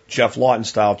 Jeff Lawton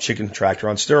style chicken tractor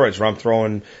on steroids, where I'm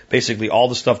throwing basically all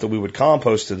the stuff that we would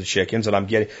compost to the chickens and I'm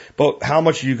getting, but how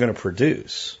much are you going to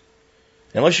produce?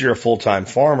 Unless you're a full-time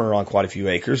farmer on quite a few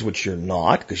acres, which you're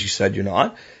not, because you said you're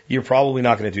not, you're probably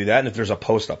not going to do that. And if there's a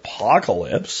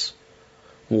post-apocalypse,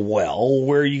 well,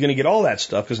 where are you going to get all that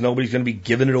stuff? Because nobody's going to be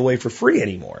giving it away for free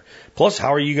anymore. Plus,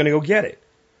 how are you going to go get it?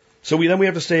 So we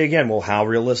have to say again, well, how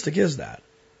realistic is that?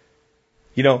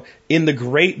 In the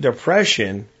Great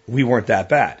Depression, we weren't that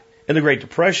bad. In the Great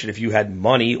Depression, if you had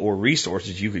money or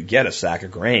resources, you could get a sack of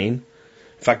grain.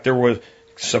 In fact, there were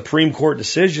Supreme Court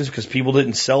decisions because people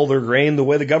didn't sell their grain the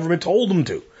way the government told them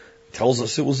to. It tells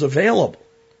us it was available.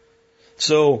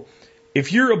 So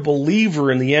if you're a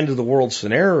believer in the end of the world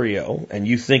scenario and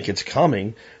you think it's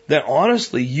coming, then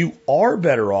honestly, you are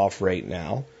better off right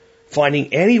now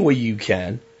finding any way you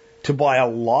can to buy a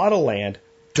lot of land,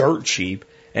 dirt cheap,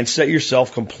 and set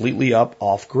yourself completely up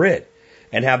off grid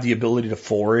and have the ability to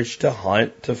forage, to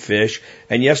hunt, to fish,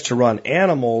 and yes, to run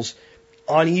animals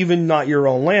on even not your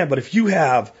own land. But if you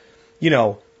have,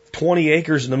 20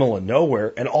 acres in the middle of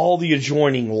nowhere and all the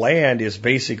adjoining land is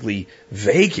basically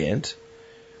vacant,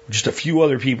 just a few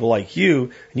other people like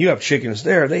you, and you have chickens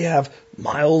there, they have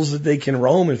miles that they can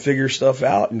roam and figure stuff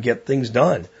out and get things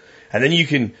done. And then you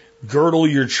can girdle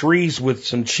your trees with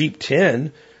some cheap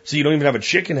tin, so you don't even have a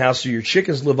chicken house, so your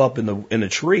chickens live up in the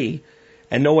tree,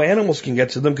 and no animals can get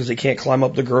to them because they can't climb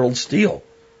up the girdled steel.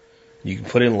 You can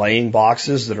put in laying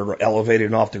boxes that are elevated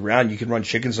and off the ground. You can run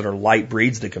chickens that are light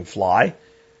breeds that can fly.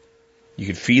 You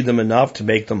can feed them enough to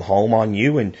make them home on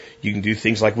you, and you can do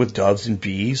things like with doves and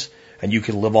bees, and you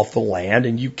can live off the land,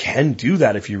 and you can do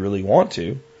that if you really want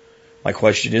to. My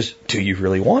question is, do you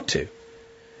really want to?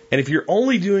 And if you're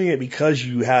only doing it because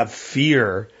you have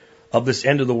fear of this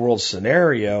end of the world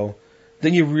scenario,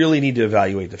 then you really need to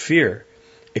evaluate the fear.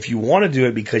 If you want to do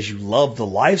it because you love the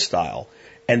lifestyle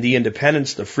and the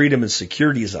independence, the freedom and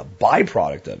security is a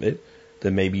byproduct of it,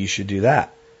 then maybe you should do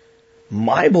that.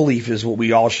 My belief is what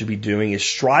we all should be doing is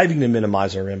striving to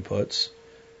minimize our inputs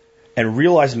and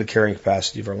realizing the carrying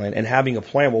capacity of our land and having a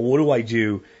plan. Well, what do I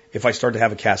do if I start to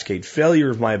have a cascade failure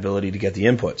of my ability to get the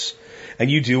inputs? And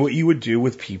you do what you would do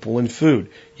with people and food.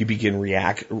 You begin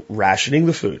rationing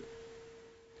the food.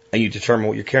 And you determine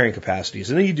what your carrying capacity is.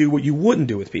 And then you do what you wouldn't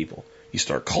do with people. You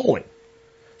start culling.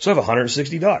 So I have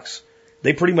 160 ducks.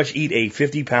 They pretty much eat a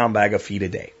 50-pound bag of feed a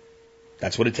day.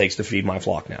 That's what it takes to feed my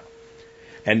flock now.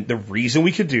 And the reason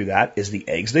we could do that is the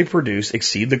eggs they produce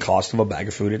exceed the cost of a bag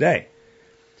of food a day.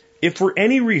 If for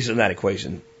any reason that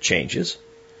equation changes,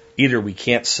 either we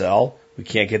can't sell, we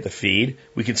can't get the feed,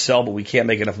 we can sell but we can't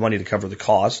make enough money to cover the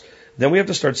cost, then we have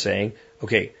to start saying,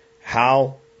 okay,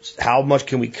 how much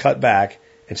can we cut back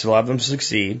and still have them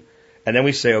succeed? And then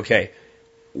we say, okay,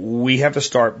 we have to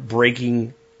start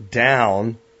breaking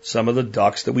down some of the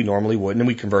ducks that we normally wouldn't, and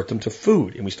we convert them to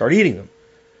food, and we start eating them.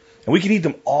 And we can eat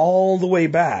them all the way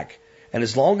back. And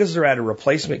as long as they're at a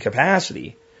replacement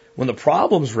capacity, when the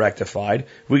problem's rectified,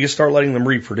 we can start letting them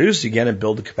reproduce again and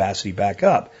build the capacity back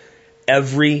up.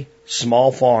 Every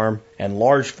small farm and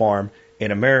large farm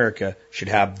in America should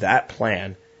have that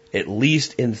plan, at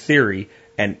least in theory,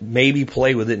 and maybe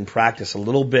play with it in practice a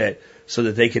little bit so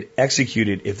that they could execute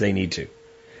it if they need to.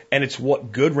 And it's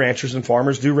what good ranchers and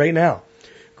farmers do right now.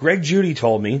 Greg Judy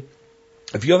told me,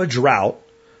 if you have a drought,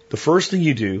 the first thing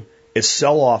you do is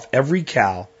sell off every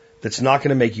cow that's not going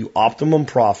to make you optimum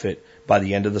profit by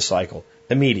the end of the cycle.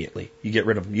 Immediately. You get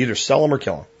rid of them. You either sell them or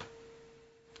kill them.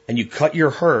 And you cut your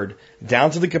herd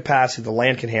down to the capacity the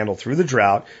land can handle through the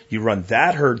drought. You run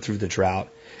that herd through the drought.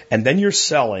 And then you're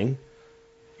selling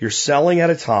at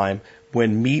a time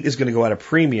when meat is going to go at a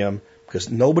premium because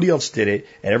nobody else did it,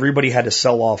 and everybody had to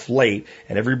sell off late,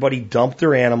 and everybody dumped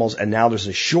their animals, and now there's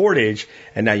a shortage,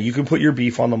 and now you can put your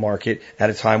beef on the market at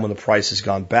a time when the price has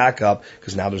gone back up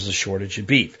because now there's a shortage of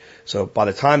beef. So by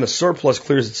the time the surplus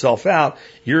clears itself out,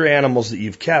 your animals that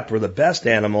you've kept were the best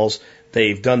animals.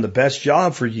 They've done the best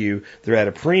job for you. They're at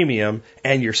a premium,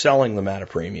 and you're selling them at a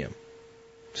premium.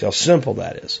 See how simple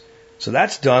that is. So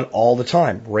that's done all the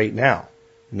time, right now,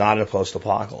 not in a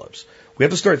post-apocalypse. We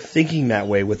have to start thinking that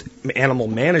way with animal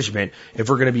management if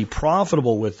we're going to be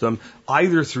profitable with them,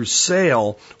 either through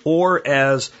sale or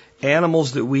as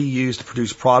animals that we use to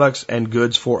produce products and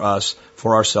goods for us,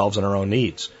 for ourselves and our own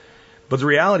needs. But the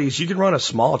reality is you can run a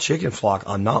small chicken flock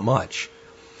on not much.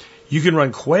 You can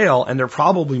run quail and they're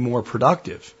probably more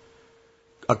productive.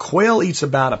 A quail eats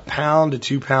about 1 pound to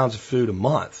 2 pounds of food a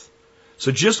month.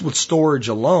 So just with storage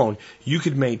alone, you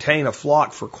could maintain a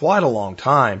flock for quite a long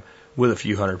time with a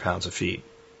few 100 pounds of feed.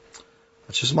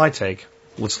 That's just my take.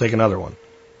 Let's take another one.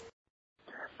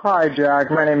 Hi,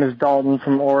 Jack. My name is Dalton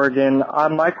from Oregon.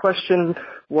 My question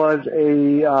was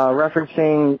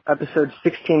referencing episode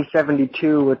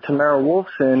 1672 with Tamara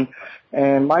Wolfson,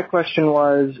 and my question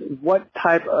was, what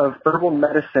type of herbal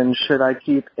medicine should I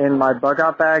keep in my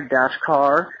bug-out bag -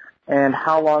 car, and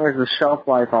how long is the shelf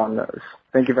life on those?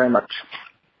 Thank you very much.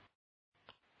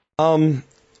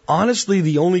 Honestly,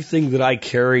 the only thing that I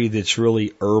carry that's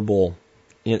really herbal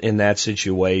in that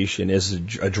situation is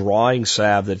a drawing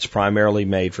salve that's primarily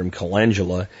made from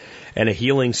calendula and a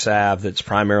healing salve that's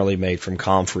primarily made from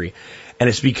comfrey. And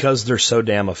it's because they're so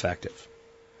damn effective.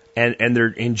 And they're,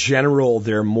 in general,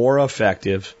 they're more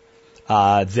effective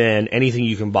than anything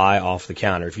you can buy off the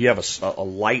counter. If you have a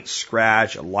light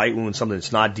scratch, a light wound, something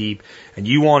that's not deep, and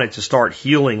you want it to start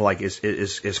healing like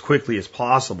as quickly as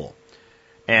possible,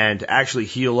 and to actually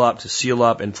heal up, to seal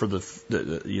up, and for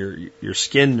your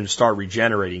skin to start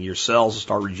regenerating, your cells to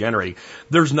start regenerating,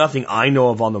 there's nothing I know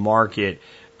of on the market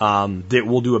that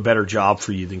will do a better job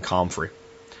for you than comfrey.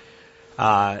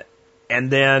 And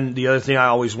then the other thing I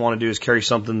always want to do is carry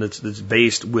something that's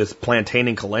based with plantain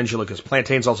and calendula, because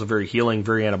plantain's also very healing,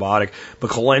 very antibiotic. But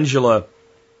calendula,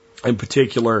 in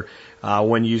particular,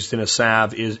 when used in a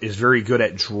salve, is very good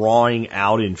at drawing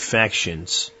out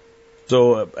infections.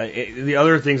 So the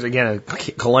other things, again,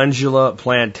 calendula,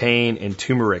 plantain, and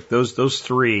turmeric, those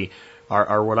three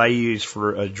are what I use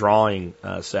for a drawing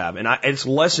salve. And it's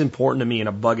less important to me in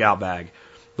a bug-out bag,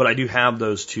 but I do have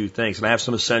those two things. And I have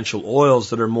some essential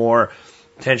oils that are more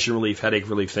tension relief, headache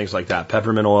relief, things like that.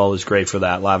 Peppermint oil is great for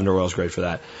that. Lavender oil is great for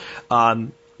that.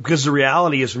 Because the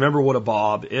reality is, remember what a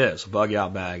bob is, a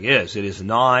bug-out bag is. It is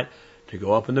not to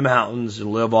go up in the mountains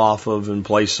and live off of and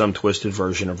play some twisted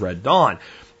version of Red Dawn.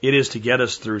 It is to get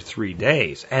us through 3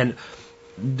 days. And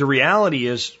the reality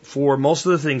is, for most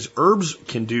of the things herbs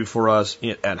can do for us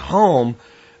at home,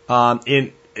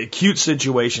 in acute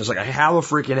situations, like I have a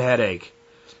freaking headache,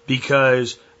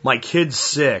 because my kid's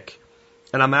sick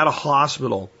and I'm at a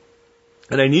hospital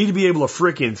and I need to be able to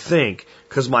frickin' think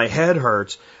because my head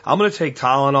hurts, I'm going to take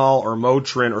Tylenol or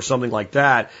Motrin or something like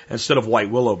that instead of white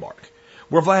willow bark.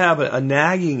 Where if I have a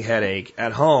nagging headache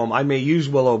at home, I may use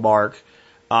willow bark,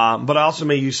 but I also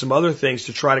may use some other things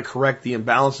to try to correct the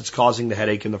imbalance that's causing the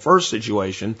headache in the first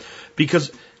situation, because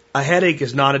a headache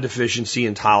is not a deficiency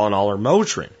in Tylenol or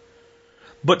Motrin.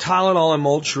 But Tylenol and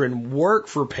Motrin work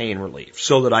for pain relief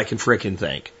so that I can frickin'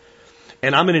 think.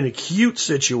 And I'm in an acute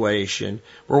situation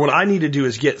where what I need to do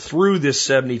is get through this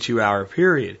 72-hour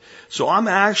period. So I'm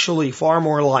actually far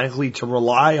more likely to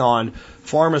rely on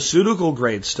pharmaceutical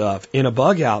grade stuff in a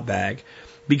bug out bag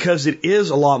because it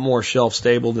is a lot more shelf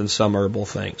stable than some herbal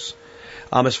things.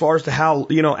 As far as to how,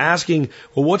 asking,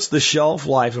 well, what's the shelf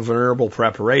life of an herbal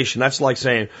preparation? That's like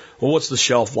saying, well, what's the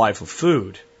shelf life of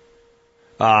food?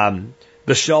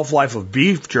 The shelf life of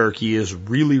beef jerky is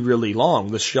really, really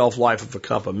long. The shelf life of a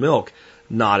cup of milk,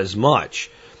 not as much.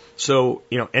 So,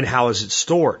 and how is it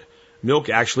stored? Milk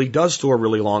actually does store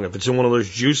really long if it's in one of those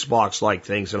juice box like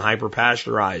things and hyper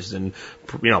pasteurized and,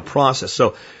 processed.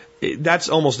 So that's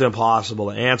almost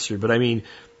impossible to answer. But I mean,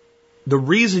 the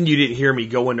reason you didn't hear me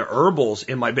go into herbals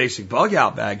in my basic bug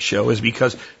out bag show is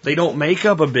because they don't make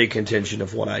up a big contingent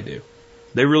of what I do.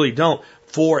 They really don't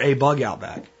for a bug out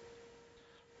bag.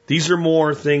 These are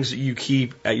more things that you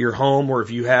keep at your home, or if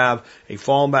you have a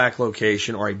fallback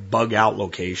location or a bug out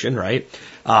location, right?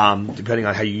 Depending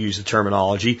on how you use the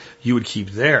terminology, you would keep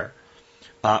there.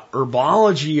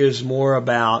 Herbology is more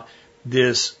about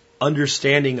this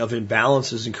understanding of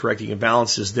imbalances and correcting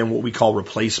imbalances than what we call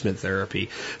replacement therapy.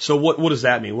 So what does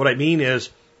that mean? What I mean is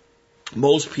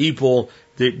most people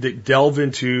that delve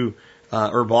into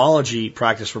herbology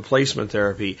practice replacement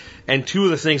therapy, and two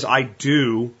of the things I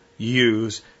do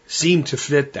use seem to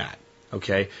fit that,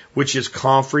 okay, which is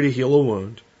comfrey to heal a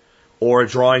wound, or a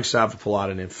drawing salve to pull out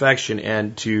an infection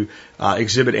and to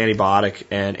exhibit antibiotic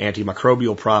and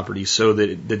antimicrobial properties so that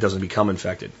it doesn't become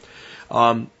infected.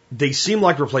 They seem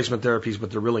like replacement therapies,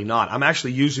 but they're really not. I'm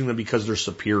actually using them because they're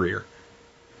superior,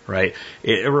 right?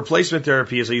 A replacement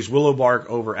therapy is I use willow bark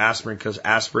over aspirin because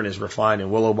aspirin is refined and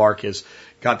willow bark has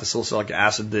got the salicylic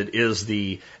acid that is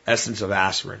the essence of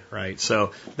aspirin, right?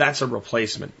 So that's a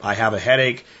replacement. I have a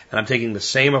headache and I'm taking the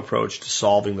same approach to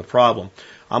solving the problem.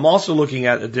 I'm also looking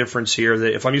at a difference here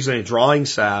that if I'm using a drawing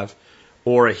salve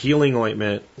or a healing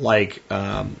ointment like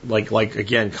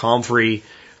again, comfrey,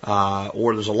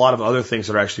 or there's a lot of other things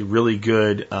that are actually really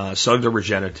good, cellular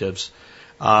regeneratives,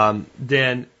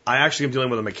 then I actually am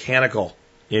dealing with a mechanical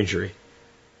injury,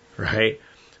 right?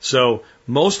 So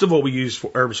most of what we use for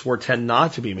herbs for tend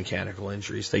not to be mechanical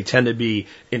injuries. They tend to be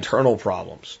internal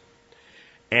problems.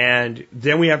 And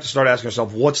then we have to start asking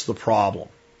ourselves, what's the problem?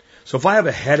 So if I have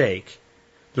a headache,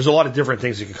 there's a lot of different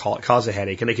things that can cause a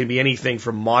headache. And it can be anything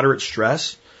from moderate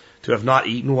stress to have not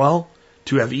eaten well,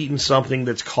 to have eaten something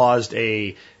that's caused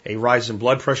a rise in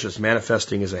blood pressure that's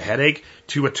manifesting as a headache,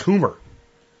 to a tumor,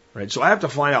 right? So I have to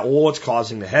find out what's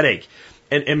causing the headache.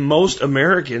 And most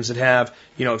Americans that have,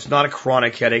 it's not a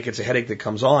chronic headache, it's a headache that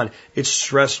comes on, it's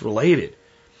stress related.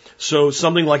 So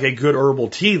something like a good herbal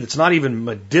tea that's not even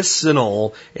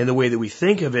medicinal in the way that we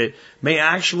think of it may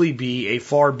actually be a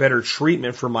far better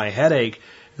treatment for my headache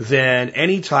than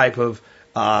any type of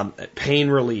pain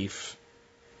relief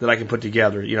that I can put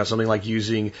together. Something like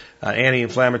using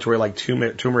anti-inflammatory like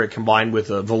turmeric combined with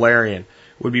valerian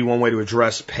would be one way to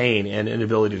address pain and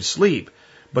inability to sleep.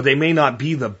 But they may not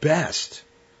be the best.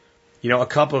 A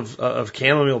cup of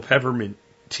chamomile peppermint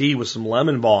tea with some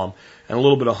lemon balm and a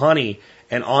little bit of honey,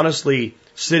 and honestly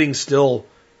sitting still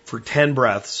for 10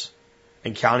 breaths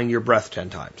and counting your breath 10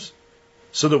 times.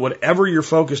 So that whatever you're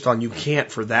focused on, you can't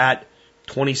for that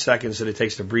 20 seconds that it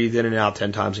takes to breathe in and out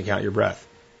 10 times and count your breath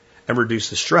and reduce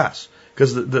the stress.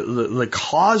 Because the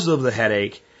cause of the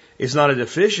headache is not a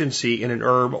deficiency in an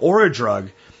herb or a drug.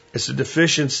 It's a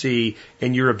deficiency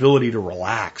in your ability to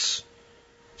relax.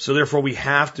 So therefore we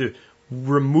have to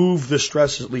remove the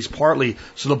stress at least partly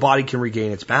so the body can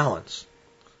regain its balance.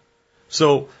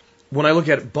 So when I look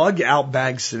at bug out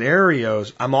bag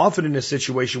scenarios, I'm often in a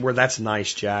situation where that's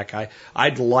nice, Jack.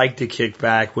 I'd like to kick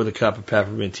back with a cup of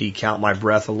peppermint tea, count my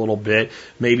breath a little bit,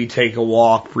 maybe take a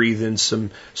walk, breathe in some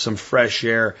fresh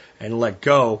air and let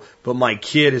go. But my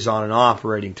kid is on an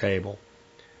operating table.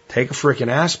 Take a frickin'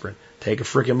 aspirin. Take a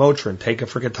frickin' Motrin. Take a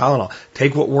frickin' Tylenol.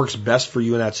 Take what works best for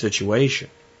you in that situation.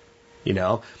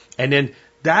 And then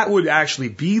that would actually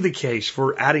be the case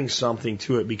for adding something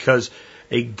to it, because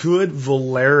a good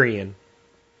valerian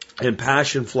and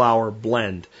passion flower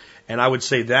blend, and I would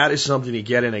say that is something to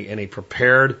get in a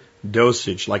prepared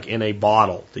dosage, like in a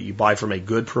bottle that you buy from a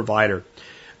good provider.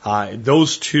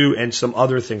 Those two and some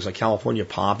other things like California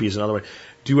poppy is another one,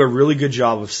 do a really good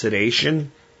job of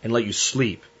sedation and let you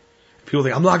sleep. People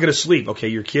think, I'm not going to sleep. Okay,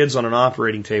 your kid's on an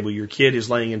operating table. Your kid is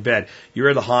laying in bed. You're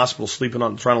at the hospital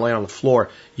trying to lay on the floor.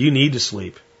 You need to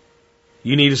sleep.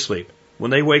 You need to sleep.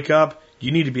 When they wake up,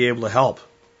 you need to be able to help.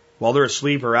 While they're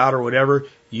asleep or out or whatever,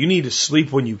 you need to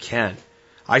sleep when you can.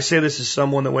 I say this as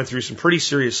someone that went through some pretty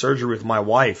serious surgery with my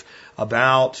wife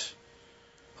about,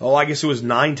 I guess it was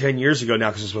 9-10 years ago now,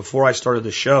 because it was before I started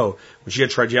the show, when she had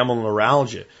trigeminal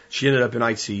neuralgia. She ended up in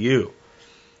ICU.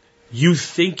 You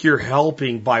think you're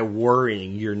helping by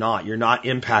worrying. You're not. You're not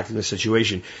impacting the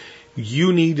situation.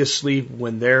 You need to sleep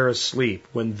when they're asleep,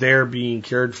 when they're being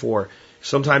cared for.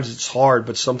 Sometimes it's hard,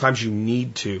 but sometimes you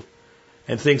need to.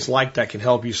 And things like that can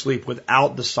help you sleep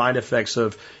without the side effects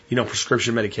of,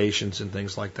 prescription medications and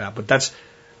things like that. But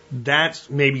that's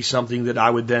maybe something that I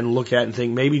would then look at and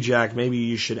think, maybe, Jack, maybe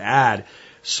you should add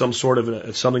some sort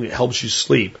of something that helps you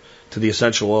sleep to the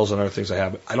essential oils and other things I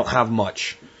have. I don't have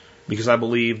much because I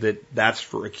believe that that's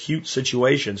for acute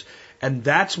situations. And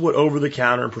that's what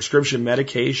over-the-counter and prescription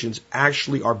medications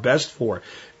actually are best for.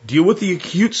 Deal with the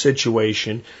acute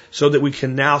situation so that we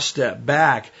can now step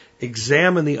back,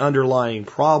 examine the underlying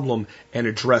problem, and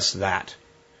address that.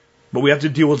 But we have to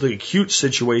deal with the acute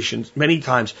situations many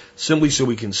times simply so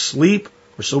we can sleep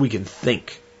or so we can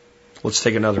think. Let's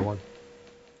take another one.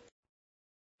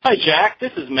 Hi, Jack.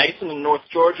 This is Mason in North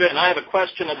Georgia, and I have a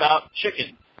question about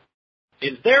chickens.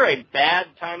 Is there a bad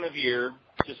time of year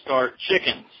to start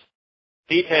chickens?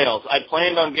 Details. I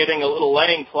planned on getting a little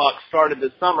laying flock started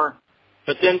this summer,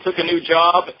 but then took a new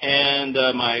job, and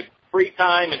my free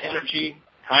time and energy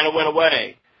kind of went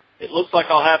away. It looks like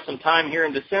I'll have some time here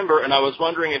in December, and I was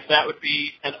wondering if that would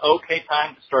be an okay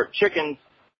time to start chickens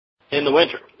in the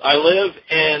winter. I live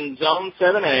in Zone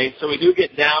 7A, so we do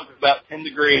get down to about 10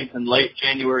 degrees in late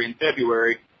January and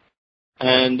February,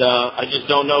 and I just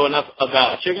don't know enough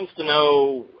about chickens to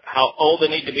know how old they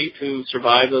need to be to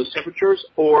survive those temperatures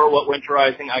or what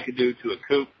winterizing I could do to a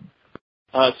coop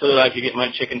so that I could get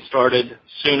my chickens started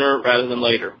sooner rather than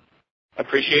later. I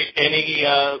appreciate any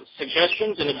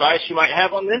suggestions and advice you might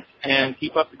have on this, and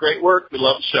keep up the great work. We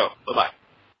love the show. Bye-bye.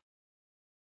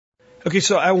 Okay,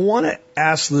 so I want to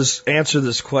answer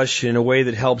this question in a way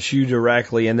that helps you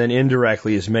directly and then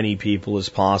indirectly as many people as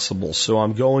possible. So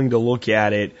I'm going to look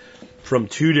at it from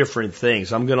two different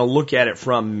things. I'm going to look at it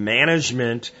from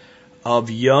management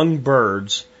of young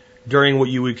birds during what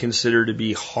you would consider to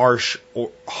be harsher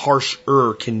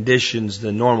conditions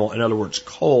than normal, in other words,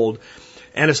 cold,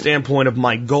 and a standpoint of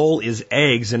my goal is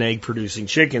eggs and egg-producing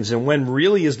chickens, and when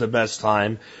really is the best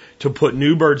time to put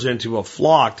new birds into a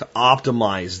flock to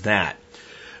optimize that.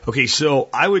 Okay, so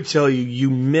I would tell you, you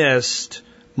missed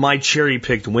my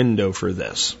cherry-picked window for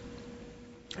this.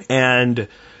 And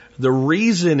the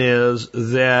reason is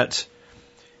that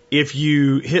if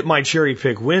you hit my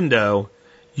cherry-pick window,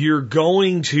 you're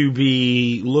going to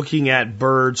be looking at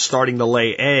birds starting to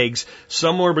lay eggs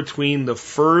somewhere between the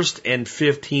 1st and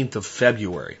 15th of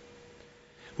February,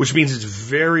 which means it's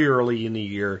very early in the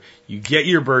year. You get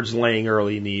your birds laying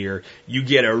early in the year. You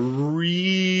get a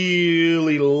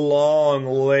really long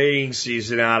laying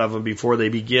season out of them before they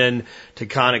begin to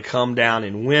kind of come down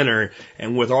in winter.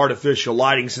 And with artificial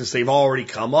lighting, since they've already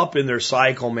come up in their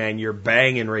cycle, man, you're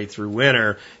banging right through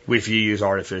winter if you use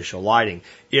artificial lighting.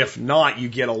 If not, you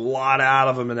get a lot out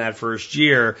of them in that first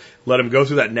year. Let them go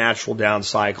through that natural down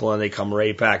cycle and they come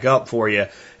right back up for you.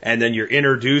 And then you're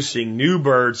introducing new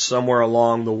birds somewhere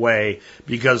along the way,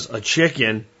 because a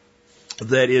chicken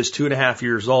that is 2.5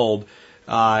 years old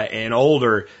and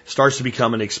older starts to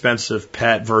become an expensive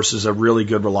pet versus a really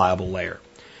good, reliable layer.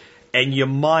 And you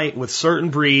might, with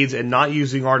certain breeds and not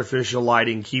using artificial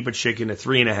lighting, keep a chicken at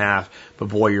 3.5, but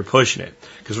boy, you're pushing it.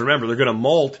 Because remember, they're going to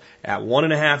molt at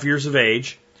 1.5 years of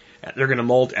age. They're going to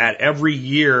molt at every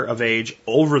year of age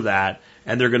over that,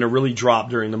 and they're going to really drop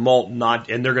during the molt,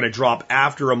 and they're going to drop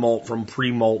after a molt from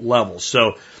pre-molt levels.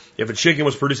 So if a chicken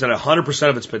was producing at 100%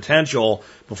 of its potential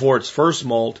before its first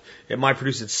molt, it might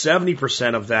produce at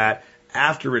 70% of that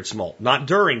after its molt. Not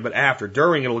during, but after.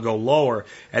 During, it'll go lower.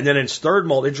 And then in its third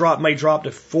molt, may drop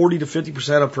to 40 to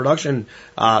 50% of production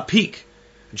peak.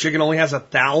 The chicken only has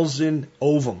 1,000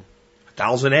 ovum,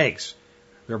 1,000 eggs.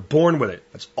 They're born with it.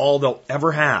 That's all they'll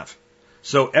ever have.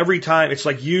 So every time, it's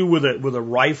like you with a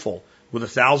rifle with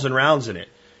 1,000 rounds in it.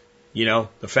 You know,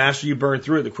 the faster you burn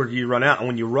through it, the quicker you run out. And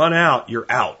when you run out, you're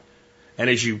out. And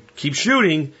as you keep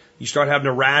shooting, you start having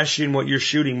to ration what you're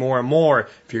shooting more and more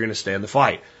if you're going to stay in the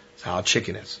fight. That's how a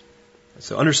chicken is.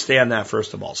 So understand that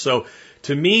first of all. So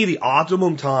to me, the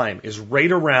optimum time is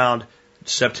right around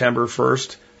September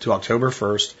 1st to October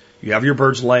 1st. You have your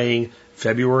birds laying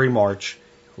February, March,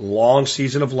 long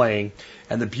season of laying.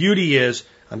 And the beauty is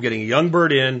I'm getting a young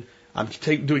bird in. I'm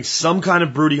doing some kind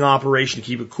of brooding operation to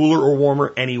keep it cooler or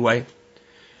warmer anyway.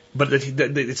 But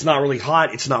it's not really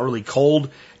hot. It's not really cold.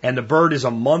 And the bird is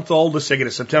a month old. Let's say it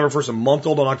is September 1st, a month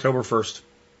old on October 1st.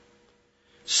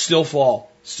 Still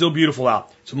fall. Still beautiful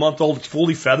out. It's a month old. It's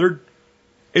fully feathered.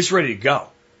 It's ready to go.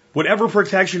 Whatever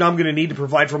protection I'm going to need to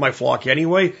provide for my flock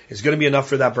anyway is going to be enough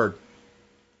for that bird.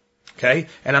 Okay?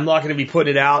 And I'm not going to be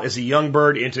putting it out as a young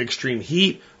bird into extreme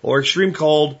heat or extreme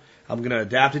cold. I'm going to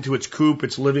adapt it to its coop,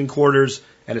 its living quarters,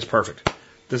 and it's perfect.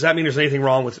 Does that mean there's anything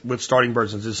wrong with starting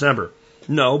birds in December?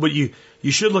 No, but you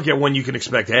should look at when you can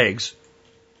expect eggs.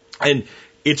 And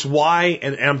it's why,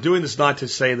 and I'm doing this not to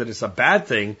say that it's a bad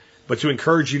thing, but to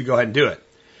encourage you to go ahead and do it.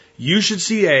 You should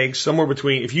see eggs somewhere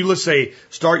between, if you, let's say,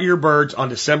 start your birds on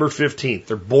December 15th,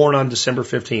 they're born on December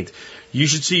 15th, you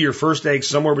should see your first eggs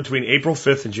somewhere between April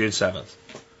 5th and June 7th.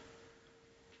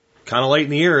 Kind of late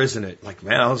in the year, isn't it? Like,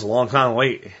 man, that was a long time to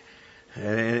wait.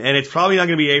 And it's probably not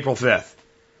going to be April 5th.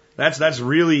 That's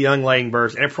really young laying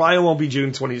birds. And it probably won't be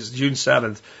June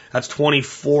 7th. That's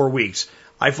 24 weeks.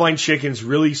 I find chickens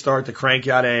really start to crank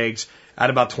out eggs at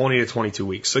about 20 to 22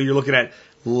 weeks. So you're looking at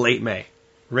late May,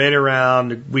 right around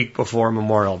the week before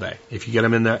Memorial Day. If you get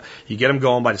them in there, you get them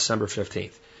going by December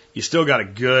 15th. You still got a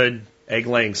good egg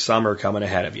laying summer coming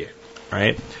ahead of you,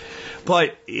 right?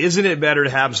 But isn't it better to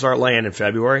have them start laying in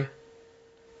February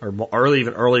or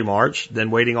even early March than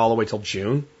waiting all the way till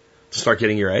June to start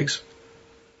getting your eggs?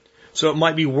 So it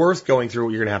might be worth going through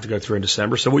what you're going to have to go through in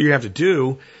December. So what you're going to have to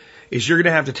do is you're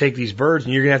going to have to take these birds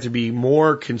and you're going to have to be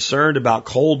more concerned about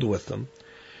cold with them.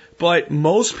 But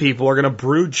most people are going to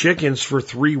brood chickens for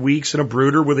 3 weeks in a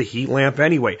brooder with a heat lamp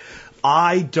anyway.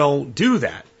 I don't do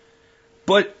that.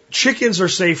 But chickens are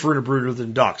safer in a brooder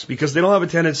than ducks because they don't have a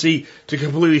tendency to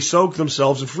completely soak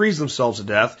themselves and freeze themselves to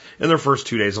death in their first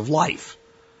 2 days of life.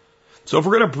 So if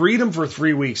we're going to breed them for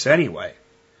 3 weeks anyway,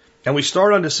 and we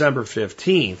start on December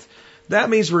 15th, that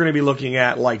means we're going to be looking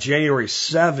at like January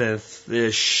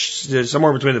 7th-ish,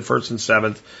 somewhere between the 1st and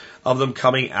 7th of them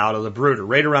coming out of the brooder,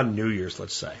 right around New Year's,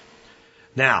 let's say.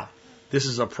 Now, this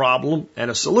is a problem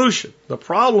and a solution. The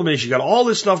problem is you got all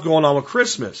this stuff going on with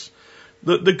Christmas.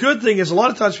 The good thing is a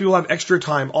lot of times people have extra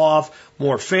time off,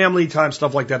 more family time,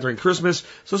 stuff like that during Christmas.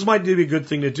 So this might be a good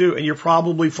thing to do. And you're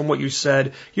probably, from what you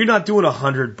said, you're not doing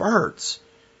 100 birds.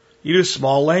 You do a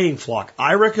small laying flock.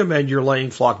 I recommend your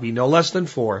laying flock be no less than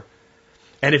 4.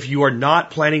 And if you are not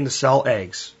planning to sell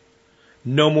eggs,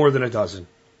 no more than a dozen.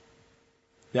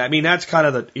 I mean, that's kind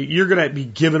of you're going to be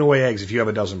giving away eggs if you have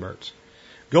a dozen birds.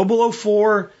 Go below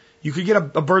 4. You could get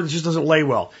a bird that just doesn't lay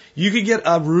well. You could get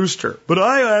a rooster. But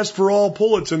I asked for all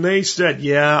pullets and they said,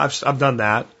 yeah, I've done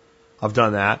that. I've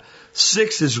done that.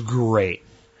 6 is great.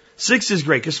 6 is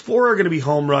great because 4 are going to be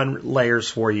home run layers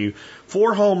for you.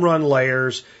 4 home run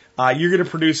layers. You're going to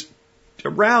produce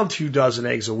around 2 dozen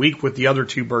eggs a week with the other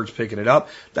 2 birds picking it up.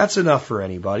 That's enough for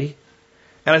anybody.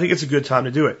 And I think it's a good time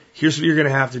to do it. Here's what you're going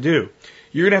to have to do.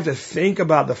 You're going to have to think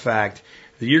about the fact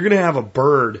that you're going to have a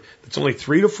bird that's only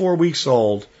 3 to 4 weeks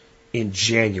old in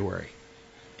January.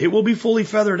 It will be fully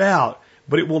feathered out,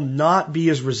 but it will not be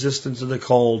as resistant to the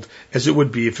cold as it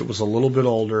would be if it was a little bit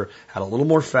older, had a little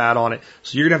more fat on it.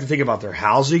 So you're going to have to think about their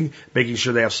housing, making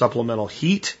sure they have supplemental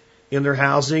heat in their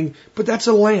housing. But that's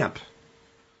a lamp.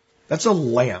 That's a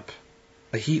lamp,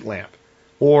 a heat lamp,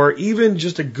 or even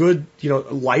just a good,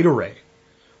 light array,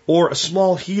 or a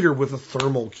small heater with a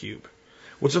thermal cube.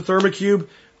 What's a thermocube?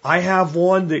 I have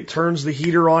one that turns the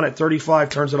heater on at 35,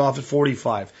 turns it off at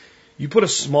 45. You put a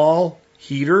small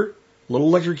heater, little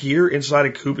electric heater inside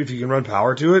a coop if you can run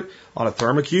power to it on a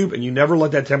thermocube, and you never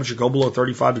let that temperature go below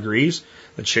 35 degrees.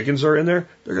 The chickens are in there.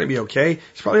 They're going to be okay.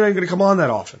 It's probably not even going to come on that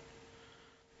often.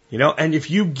 And if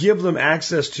you give them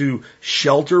access to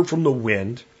shelter from the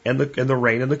wind and the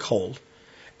rain and the cold,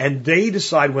 and they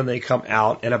decide when they come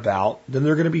out and about, then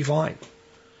they're going to be fine.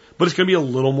 But it's going to be a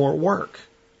little more work.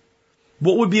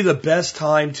 What would be the best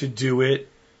time to do it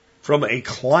from a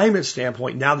climate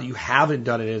standpoint now that you haven't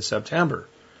done it in September?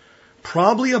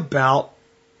 Probably about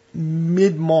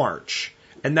mid-March.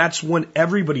 And that's when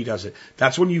everybody does it.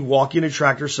 That's when you walk into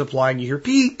Tractor Supply and you hear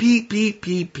peep, peep, peep,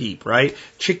 peep, peep, right?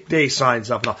 Chick Day signs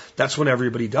up and all. That's when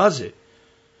everybody does it.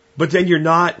 But then you're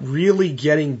not really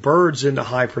getting birds into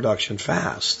high production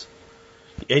fast.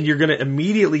 And you're going to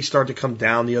immediately start to come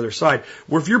down the other side.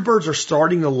 Where if your birds are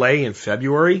starting to lay in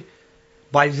February,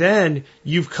 by then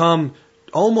you've come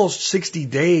almost 60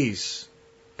 days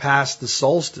past the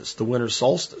solstice, the winter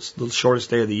solstice, the shortest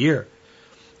day of the year.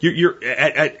 You're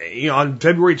on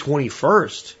February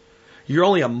 21st, you're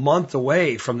only a month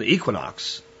away from the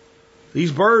equinox.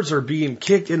 These birds are being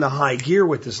kicked into high gear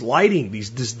with this lighting,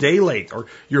 this daylight, or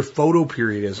your photo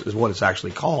period is what it's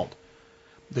actually called.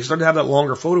 They start to have that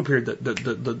longer photo period.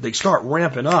 They start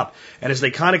ramping up. And as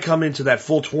they kind of come into that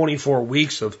full 24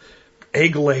 weeks of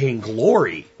egg-laying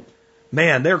glory,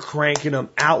 man, they're cranking them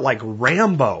out like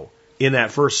Rambo in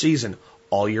that first season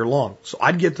all year long. So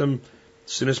I'd get them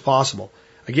as soon as possible.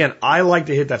 Again, I like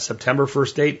to hit that September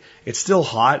 1st date. It's still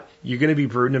hot. You're going to be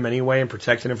brooding them anyway and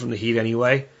protecting them from the heat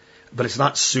anyway. But it's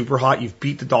not super hot. You've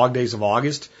beat the dog days of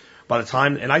August. By the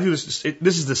time, and I do this,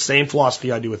 this is the same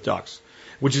philosophy I do with ducks,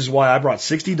 which is why I brought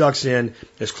 60 ducks in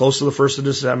as close to the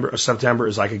 1st of September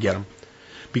as I could get them.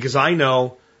 Because I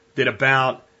know that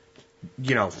about,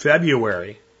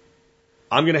 February,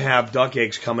 I'm going to have duck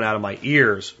eggs coming out of my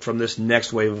ears from this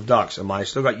next wave of ducks. And I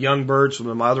still got young birds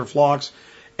from my other flocks.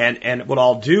 And what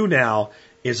I'll do now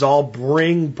is I'll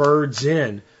bring birds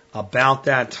in about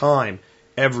that time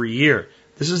every year.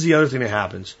 This is the other thing that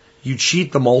happens. You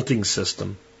cheat the molting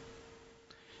system.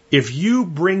 If you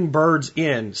bring birds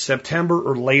in September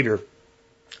or later,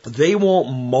 they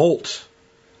won't molt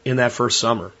in that first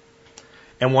summer.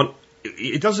 And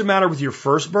it doesn't matter with your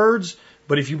first birds,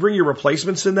 but if you bring your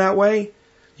replacements in that way,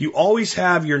 you always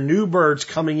have your new birds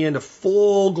coming into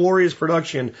full glorious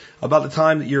production about the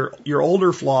time that your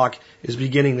older flock is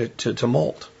beginning to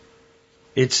molt.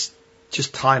 It's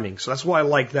just timing. So that's why I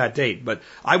like that date. But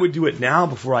I would do it now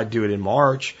before I do it in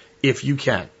March, if you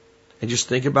can. And just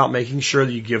think about making sure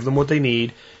that you give them what they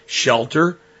need,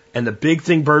 shelter, and the big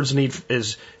thing birds need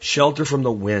is shelter from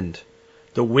the wind.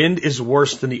 The wind is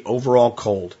worse than the overall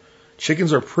cold.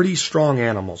 Chickens are pretty strong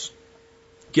animals.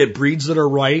 Get breeds that are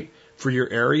right for your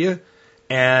area,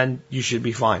 and you should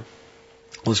be fine.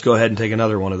 Let's go ahead and take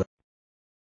another one of them.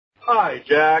 Hi,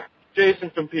 Jack. Jason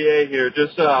from PA here.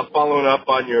 Just following up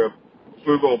on your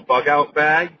frugal bug-out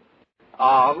bag.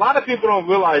 A lot of people don't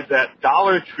realize that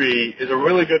Dollar Tree is a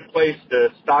really good place to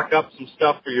stock up some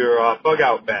stuff for your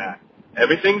bug-out bag.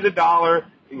 Everything's $1.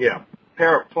 You can get a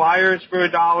pair of pliers for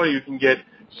 $1. You can get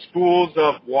spools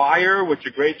of wire, which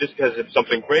are great just because if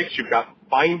something breaks, you've got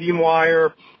binding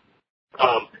wire.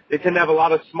 They tend to have a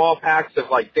lot of small packs of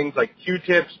things like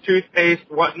Q-tips, toothpaste,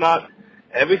 whatnot.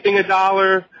 Everything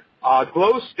 $1.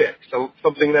 Glow sticks, so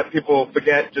something that people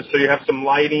forget just so you have some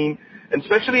lighting. And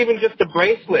especially even just the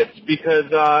bracelets, because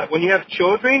when you have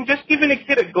children, just giving a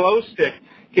kid a glow stick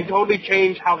can totally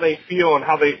change how they feel and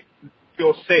how they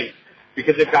feel safe.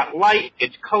 Because they've got light,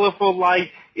 it's colorful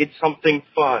light, it's something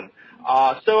fun.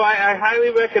 So I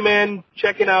highly recommend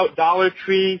checking out Dollar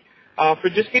Tree for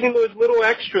just getting those little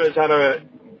extras at a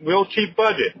real cheap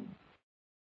budget.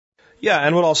 Yeah,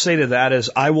 and what I'll say to that is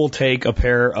I will take a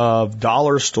pair of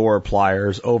dollar store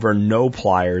pliers over no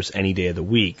pliers any day of the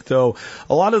week. Though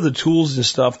a lot of the tools and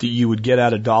stuff that you would get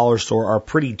at a dollar store are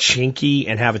pretty chinky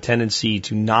and have a tendency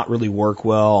to not really work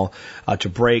well, to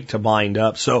break, to bind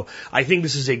up. So I think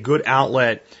this is a good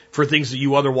outlet for things that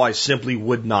you otherwise simply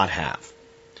would not have.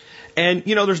 And,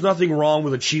 there's nothing wrong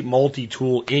with a cheap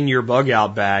multi-tool in your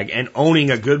bug-out bag and owning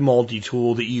a good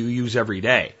multi-tool that you use every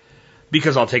day.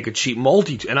 Because I'll take a cheap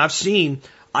multi-tool. And I've seen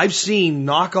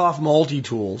knockoff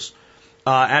multi-tools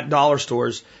at dollar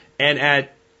stores. And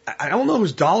I don't know,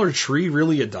 was Dollar Tree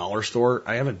really a dollar store?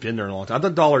 I haven't been there in a long time. I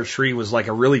thought Dollar Tree was like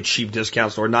a really cheap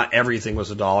discount store. Not everything was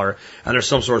 $1. And there's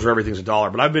some stores where everything's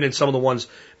 $1. But I've been in some of the ones,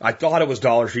 I thought it was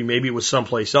Dollar Tree. Maybe it was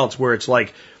someplace else where it's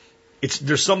like,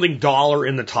 there's something dollar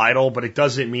in the title, but it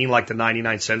doesn't mean like the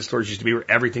 99-cent stores used to be where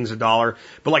everything's $1.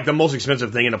 But like the most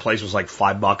expensive thing in the place was like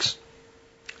 $5.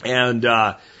 And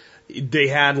they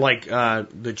had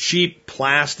the cheap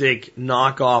plastic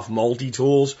knockoff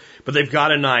multi-tools, but they've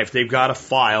got a knife, they've got a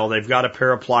file, they've got a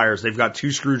pair of pliers, they've got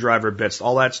 2 screwdriver bits,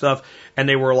 all that stuff, and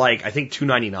they were I think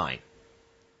 $2.99.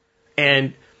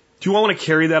 And do I want to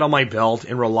carry that on my belt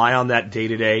and rely on that day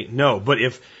to day? No, but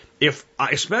if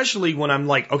especially when I'm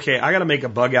okay, I got to make a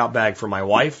bug out bag for my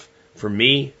wife, for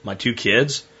me, my 2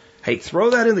 kids. Hey, throw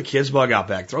that in the kids' bug-out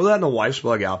bag. Throw that in the wife's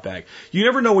bug-out bag. You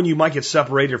never know when you might get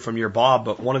separated from your Bob,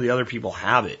 but one of the other people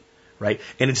have it, right?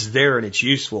 And it's there and it's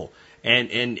useful.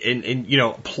 And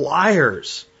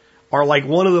pliers are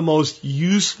one of the most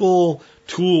useful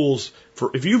tools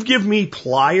for, if you give me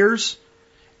pliers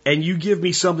and you give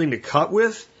me something to cut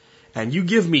with and you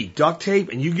give me duct tape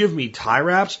and you give me tie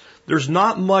wraps, there's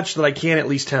not much that I can't at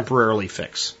least temporarily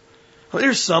fix. Well,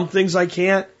 there's some things I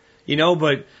can't,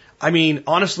 but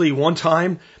honestly, one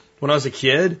time when I was a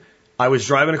kid, I was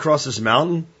driving across this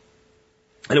mountain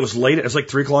and it was late. It was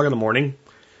 3 o'clock in the morning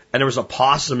and there was a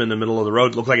possum in the middle of the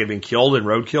road. It looked like it had been killed and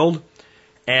road killed.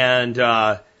 And,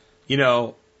 I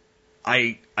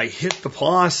I hit the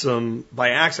possum by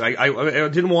accident. I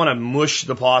didn't want to mush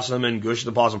the possum and gush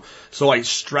the possum, so I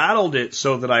straddled it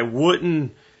so that I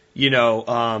wouldn't,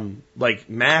 like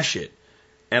mash it.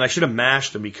 And I should have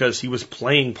mashed him because he was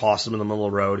playing possum in the middle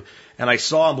of the road, and I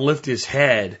saw him lift his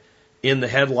head in the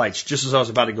headlights just as I was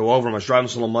about to go over him. I was driving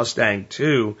this little Mustang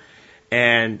too,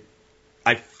 and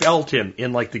I felt him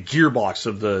in like the gearbox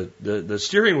of the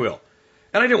steering wheel.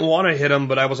 And I didn't want to hit him,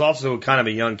 but I was also kind of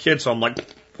a young kid, so I'm like,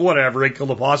 whatever, I killed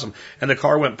the possum. And the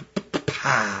car went,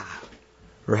 pa,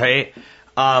 right?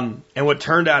 And what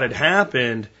turned out had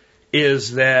happened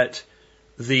is that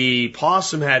the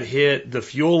possum had hit the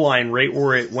fuel line right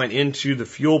where it went into the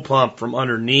fuel pump from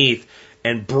underneath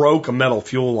and broke a metal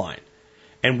fuel line.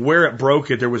 And where it broke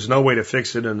it, there was no way to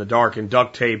fix it in the dark, and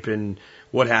duct tape and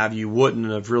what have you wouldn't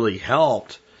have really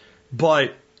helped.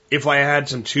 But if I had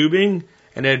some tubing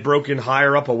and it had broken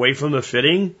higher up away from the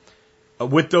fitting,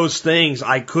 with those things,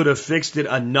 I could have fixed it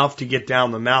enough to get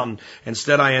down the mountain.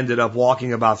 Instead, I ended up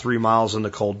walking about 3 miles in the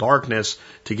cold darkness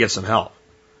to get some help.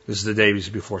 This is the days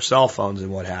before cell phones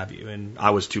and what have you. And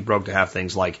I was too broke to have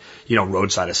things like,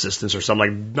 roadside assistance or something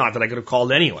like, not that I could have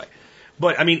called anyway.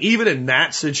 But I mean, even in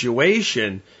that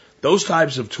situation, those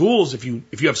types of tools, if you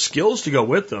have skills to go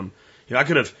with them,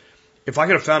 if I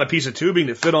could have found a piece of tubing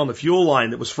that fit on the fuel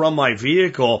line that was from my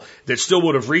vehicle that still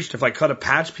would have reached if I cut a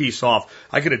patch piece off,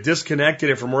 I could have disconnected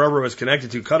it from wherever it was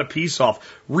connected to, cut a piece off,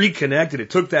 reconnected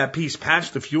it, took that piece,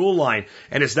 patched the fuel line.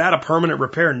 And is that a permanent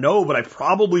repair? No, but I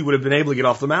probably would have been able to get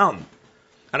off the mountain.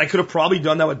 And I could have probably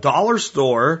done that with dollar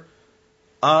store,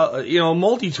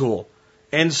 multi-tool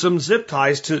and some zip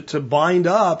ties to bind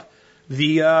up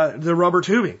the rubber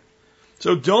tubing.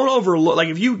 So don't overlook, like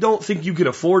if you don't think you could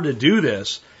afford to do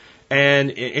this, and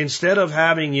instead of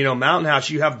having, Mountain House,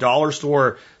 you have dollar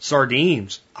store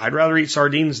sardines. I'd rather eat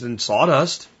sardines than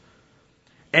sawdust.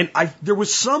 And there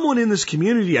was someone in this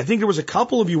community, I think there was a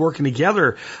couple of you working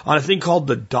together on a thing called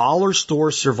the Dollar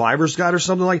Store Survivor's Guide or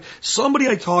something like that. Somebody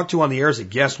I talked to on the air as a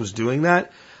guest was doing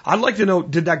that. I'd like to know,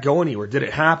 did that go anywhere? Did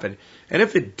it happen? And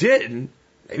if it didn't,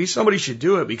 maybe somebody should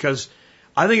do it because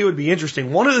I think it would be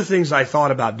interesting. One of the things I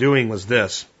thought about doing was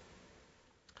this.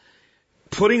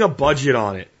 Putting a budget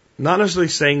on it. Not necessarily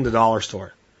saying the dollar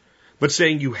store, but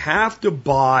saying you have to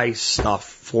buy stuff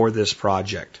for this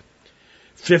project.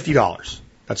 $50.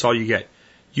 That's all you get.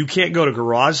 You can't go to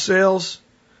garage sales.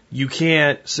 You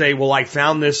can't say, well, I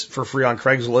found this for free on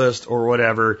Craigslist or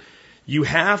whatever. You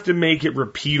have to make it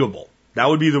repeatable. That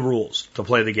would be the rules to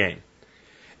play the game.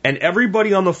 And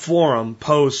everybody on the forum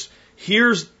posts,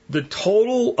 here's the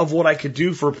total of what I could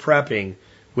do for prepping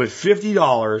with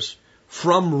 $50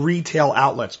 from retail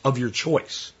outlets of your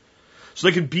choice. So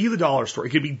they could be the dollar store. It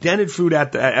could be dented food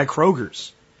at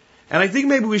Kroger's. And I think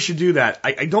maybe we should do that.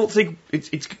 I don't think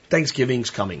it's Thanksgiving's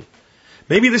coming.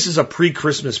 Maybe this is a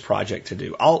pre-Christmas project to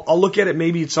do. I'll look at it.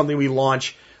 Maybe it's something we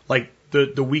launch like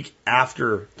the week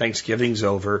after Thanksgiving's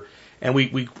over. And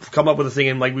we come up with a thing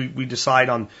and like we decide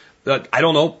on, I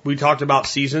don't know. We talked about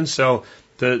seasons. So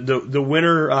the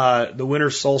winter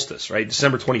solstice, right?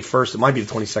 December 21st. It might be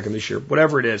the 22nd this year.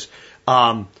 Whatever it is.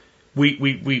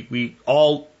 We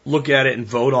all look at it and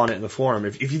vote on it in the forum.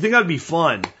 If you think that'd be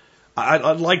fun,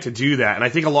 I'd like to do that. And I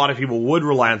think a lot of people would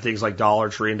rely on things like Dollar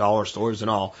Tree and dollar stores and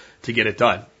all to get it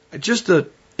done. Just an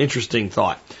interesting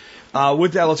thought.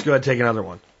 With that, let's go ahead and take another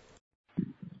one.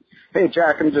 Hey,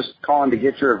 Jack, I'm just calling to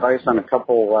get your advice on a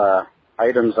couple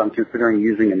items I'm considering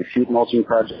using in the sheet mulching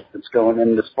project that's going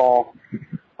in this fall.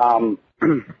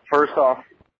 First off,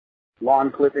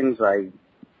 lawn clippings. I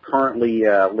currently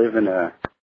live in a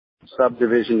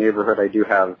subdivision neighborhood. I do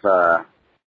have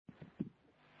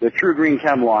the True Green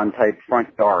Chem Lawn type front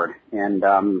yard,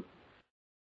 and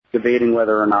debating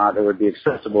whether or not it would be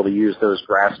accessible to use those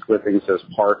grass clippings as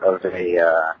part of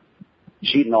a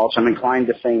sheet mulch. I'm inclined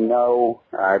to say no.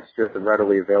 It's just a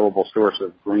readily available source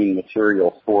of green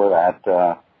material for that.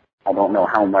 I don't know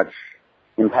how much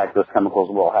impact those chemicals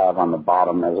will have on the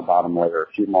bottom as a bottom layer of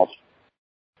sheet mulch.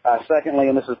 Secondly,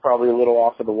 and this is probably a little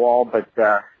off of the wall, but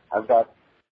I've got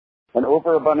an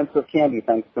overabundance of candy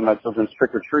thanks to my children's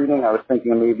trick-or-treating. I was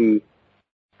thinking of maybe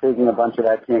taking a bunch of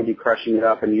that candy, crushing it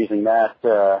up, and using that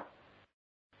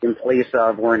in place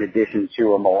of or in addition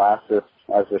to a molasses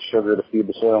as a sugar to feed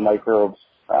the soil microbes.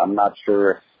 I'm not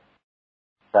sure if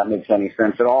that makes any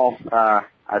sense at all.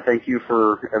 I thank you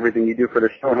for everything you do for the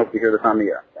show and hope to hear this on the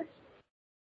air. Thanks.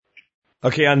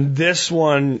 Okay, on this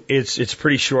one, it's a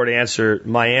pretty short answer.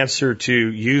 My answer to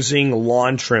using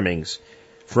lawn trimmings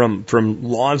from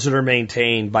lawns that are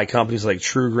maintained by companies like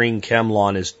True Green Chem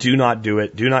Lawn is do not do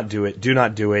it, do not do it, do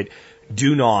not do it,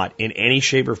 do not in any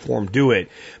shape or form do it,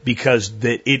 because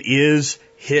that it is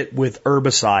hit with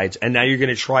herbicides, and now you're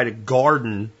going to try to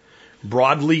garden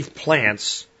broadleaf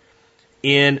plants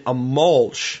in a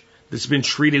mulch that's been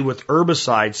treated with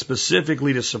herbicides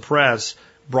specifically to suppress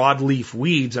broadleaf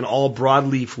weeds, and all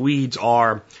broadleaf weeds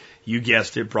are, you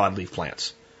guessed it, broadleaf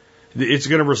plants. It's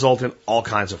going to result in all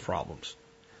kinds of problems.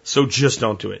 So just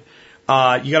don't do it.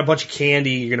 You got a bunch of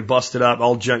candy, you're going to bust it up,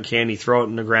 all junk candy, throw it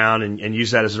in the ground, and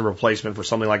use that as a replacement for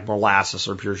something like molasses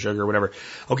or pure sugar or whatever.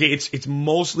 Okay, it's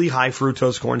mostly high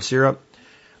fructose corn syrup.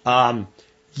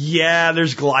 Yeah,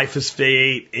 there's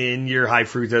glyphosate in your high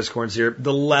fructose corn syrup.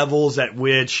 The levels at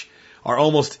which are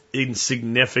almost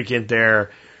insignificant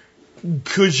there.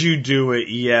 Could you do it?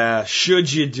 Yeah.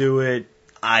 Should you do it?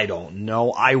 I don't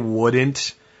know. I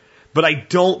wouldn't. But I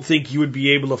don't think you would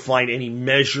be able to find any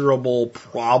measurable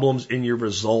problems in your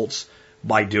results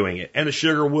by doing it. And the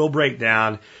sugar will break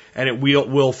down, and it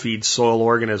will feed soil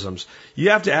organisms. You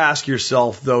have to ask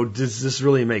yourself, though, does this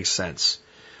really make sense?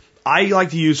 I like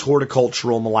to use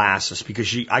horticultural molasses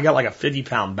because I got like a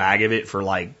 50-pound bag of it for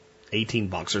like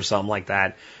 $18 or something like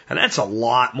that. And that's a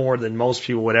lot more than most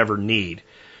people would ever need.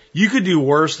 You could do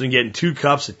worse than getting 2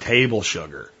 cups of table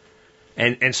sugar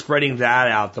and spreading that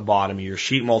out the bottom of your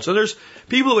sheet mulch. So there's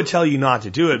people that would tell you not to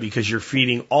do it because you're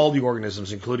feeding all the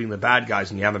organisms, including the bad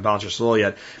guys, and you haven't balanced your soil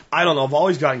yet. I don't know. I've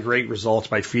always gotten great results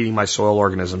by feeding my soil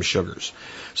organisms sugars.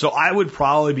 So I would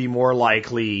probably be more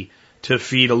likely to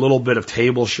feed a little bit of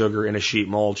table sugar in a sheet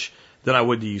mulch than I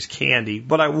would to use candy,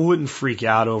 but I wouldn't freak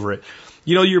out over it.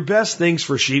 You know, your best things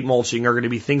for sheet mulching are going to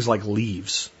be things like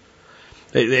leaves.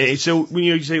 So when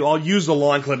you say, I'll use the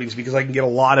lawn clippings because I can get a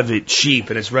lot of it cheap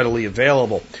and it's readily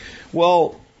available.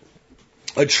 Well,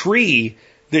 a tree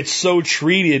that's so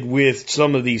treated with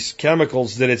some of these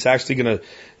chemicals that it's actually going to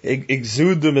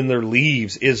exude them in their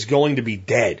leaves is going to be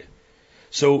dead.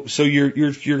 So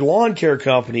your lawn care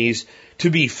companies, to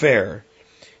be fair,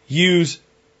 use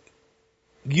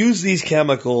these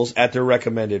chemicals at their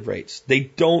recommended rates. They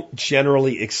don't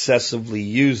generally excessively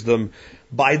use them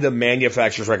by the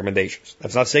manufacturer's recommendations.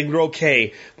 That's not saying they're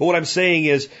okay, but what I'm saying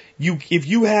is if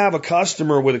you have a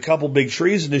customer with a couple big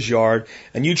trees in his yard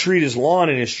and you treat his lawn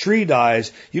and his tree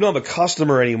dies, you don't have a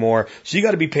customer anymore, so you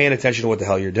got to be paying attention to what the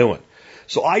hell you're doing.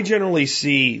 So I generally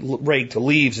see rake to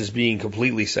leaves as being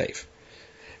completely safe.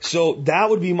 So that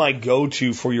would be my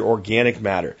go-to for your organic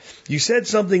matter. You said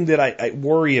something that I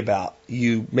worry about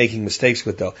you making mistakes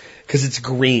with, though, because it's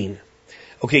green.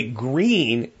 Okay,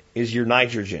 green is your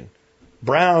nitrogen.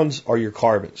 Browns are your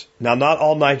carbons. Now, not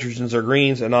all nitrogens are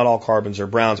greens and not all carbons are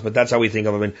browns, but that's how we think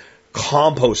of them in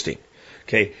composting.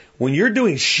 Okay, when you're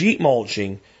doing sheet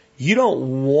mulching, you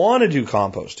don't want to do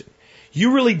composting.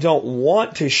 You really don't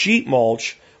want to sheet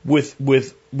mulch with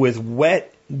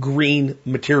wet green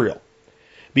material.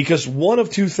 Because one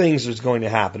of two things is going to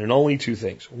happen, and only two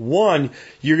things. One,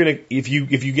 you're going to, if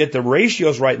you get the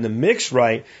ratios right and the mix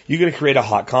right, you're going to create a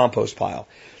hot compost pile.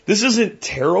 This isn't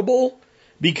terrible,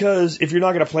 because if you're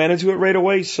not going to plant into it right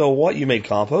away, so what? You made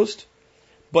compost.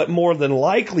 But more than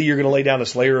likely, you're going to lay down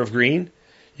this layer of green.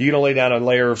 You're going to lay down a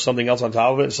layer of something else on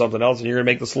top of it, and something else, and you're going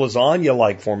to make this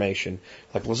lasagna-like formation,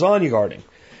 like lasagna gardening.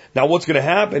 Now, what's going to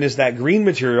happen is that green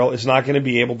material is not going to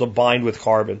be able to bind with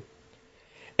carbon.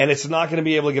 And it's not going to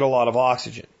be able to get a lot of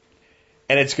oxygen.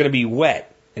 And it's going to be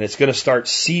wet. And it's going to start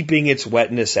seeping its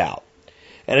wetness out.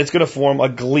 And it's going to form a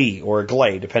glee or a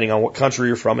glade, depending on what country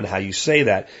you're from and how you say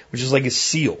that, which is like a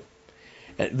seal.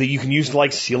 That you can use to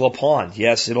like seal a pond.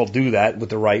 Yes, it'll do that with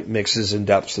the right mixes and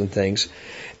depths and things.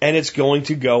 And it's going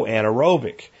to go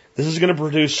anaerobic. This is going to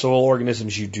produce soil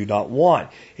organisms you do not want.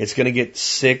 It's going to get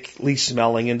sickly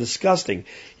smelling and disgusting.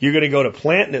 You're going to go to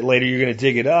planting it later, you're going to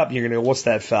dig it up, you're going to go, what's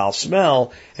that foul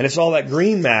smell? And it's all that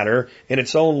green matter in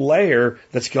its own layer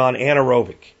that's gone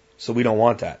anaerobic. So we don't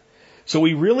want that. So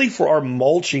we really, for our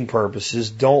mulching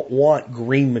purposes, don't want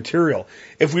green material.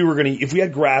 If we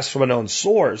had grass from a known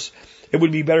source, it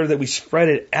would be better that we spread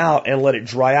it out and let it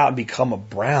dry out and become a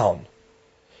brown.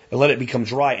 And let it become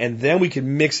dry, and then we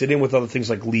can mix it in with other things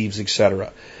like leaves,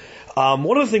 etc.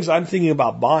 One of the things I'm thinking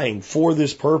about buying for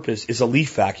this purpose is a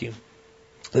leaf vacuum.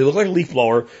 They look like a leaf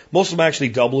blower. Most of them actually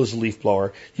double as a leaf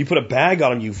blower. You put a bag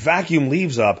on them, you vacuum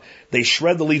leaves up, they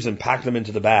shred the leaves and pack them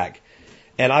into the bag.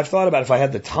 And I've thought about if I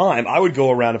had the time, I would go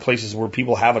around to places where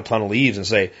people have a ton of leaves and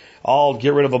say, I'll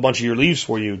get rid of a bunch of your leaves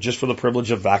for you just for the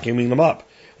privilege of vacuuming them up.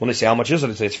 When they say, how much is it?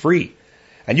 I say, it's free.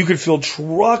 And you could fill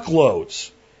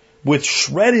truckloads with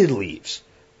shredded leaves.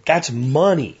 That's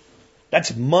money.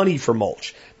 That's money for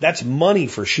mulch. That's money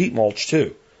for sheet mulch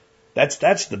too.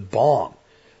 That's the bomb.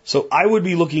 So I would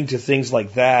be looking to things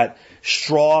like that.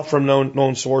 Straw from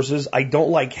known sources. I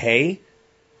don't like hay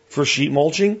for sheet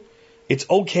mulching. It's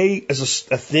okay as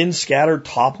a thin scattered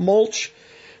top mulch.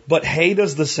 But hay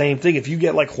does the same thing. If you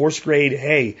get like horse grade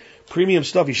hay, premium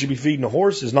stuff you should be feeding the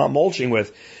horses, not mulching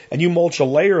with, and you mulch a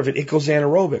layer of it, it goes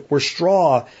anaerobic. Where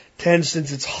straw tends,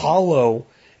 since it's hollow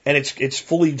and it's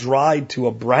fully dried to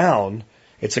a brown,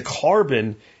 it's a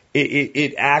carbon,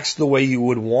 it acts the way you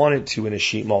would want it to in a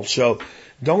sheet mulch. So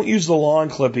don't use the lawn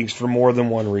clippings for more than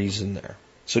one reason there.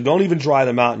 So don't even dry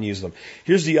them out and use them.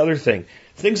 Here's the other thing.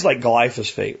 Things like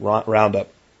glyphosate,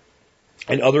 Roundup,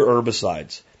 and other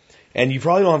herbicides. And you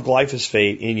probably don't have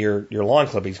glyphosate in your lawn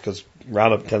clippings because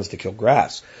Roundup tends to kill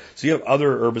grass. So you have other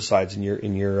herbicides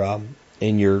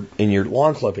in your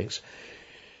lawn clippings.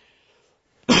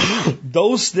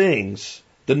 Those things,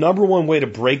 the number one way to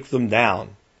break them down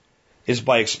is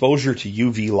by exposure to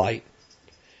UV light.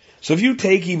 So if you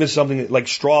take even something like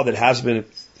straw that has been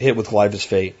hit with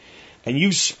glyphosate and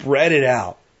you spread it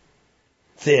out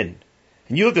thin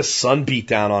and you let the sun beat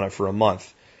down on it for a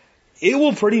month, it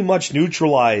will pretty much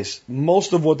neutralize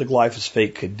most of what the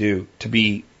glyphosate could do to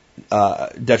be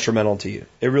detrimental to you.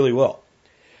 It really will.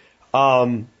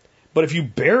 But if you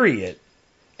bury it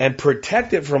and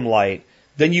protect it from light,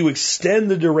 then you extend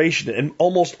the duration. And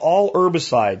almost all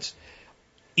herbicides,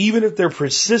 even if they're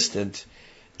persistent,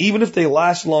 even if they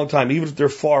last a long time, even if they're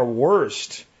far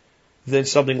worse than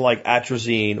something like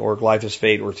atrazine or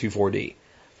glyphosate or 2,4-D,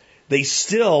 they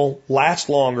still last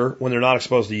longer when they're not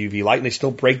exposed to UV light, and they still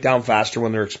break down faster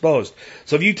when they're exposed.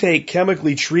 So if you take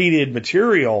chemically treated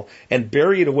material and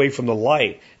bury it away from the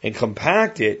light and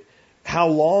compact it, how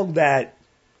long that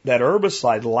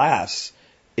herbicide lasts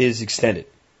is extended.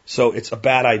 So it's a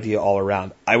bad idea all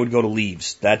around. I would go to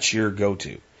leaves. That's your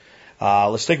go-to.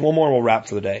 Let's take one more and we'll wrap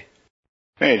for the day.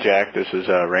 Hey, Jack. This is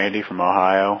Randy from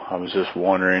Ohio. I was just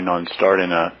wondering on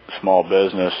starting a small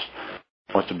business,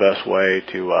 what's the best way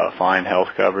to find health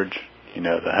coverage? You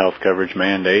know, the health coverage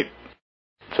mandate.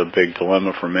 It's a big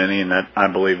dilemma for many, and I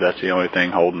believe that's the only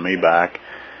thing holding me back.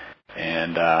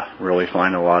 And really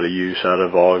find a lot of use out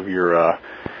of all of your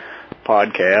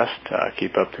podcast.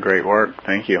 Keep up the great work.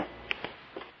 Thank you.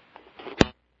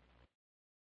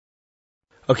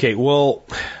 Okay, well,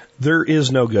 there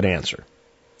is no good answer.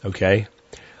 Okay?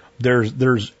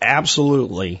 There's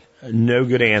absolutely no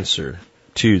good answer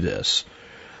to this.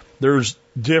 There's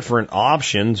different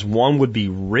options. One would be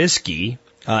risky.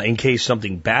 In case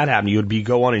something bad happened, you would be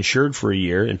go uninsured for a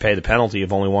year and pay the penalty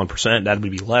of only 1%. That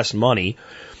would be less money.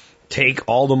 Take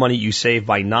all the money you save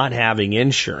by not having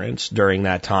insurance during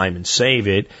that time and save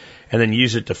it, and then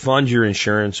use it to fund your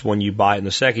insurance when you buy it in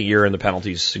the second year and the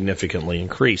penalties significantly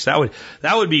increase. That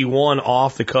would be one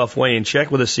off the cuff way, and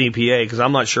check with a CPA because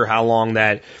I'm not sure how long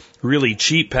that really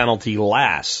cheap penalty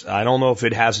lasts. I don't know if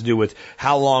it has to do with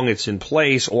how long it's in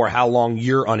place or how long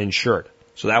you're uninsured.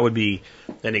 So that would be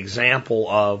an example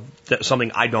of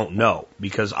something I don't know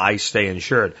because I stay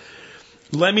insured.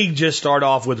 Let me just start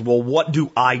off with, well, what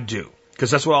do I do?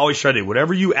 Because that's what I always try to do.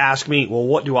 Whatever you ask me, well,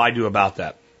 what do I do about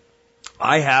that?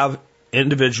 I have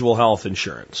individual health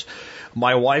insurance.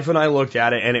 My wife and I looked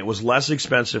at it, and it was less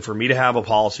expensive for me to have a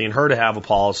policy and her to have a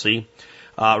policy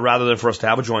rather than for us to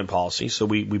have a joint policy. So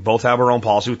we both have our own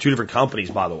policy with two different companies,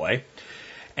 by the way.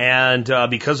 And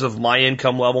because of my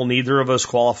income level, neither of us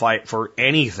qualify for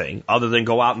anything other than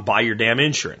go out and buy your damn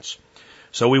insurance.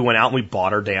 So we went out and we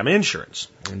bought our damn insurance.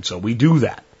 And so we do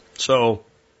that. So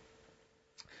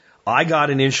I got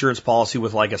an insurance policy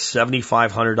with like a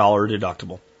 $7,500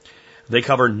 deductible. They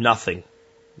cover nothing.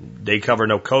 They cover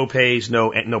no copays,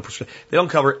 no, they don't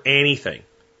cover anything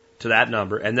to that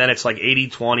number. And then it's like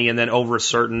 80-20, and then over a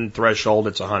certain threshold,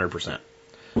 it's 100%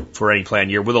 for any plan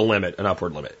year with a limit, an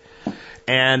upward limit.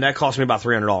 And that cost me about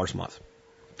 $300 a month.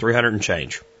 300 and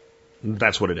change.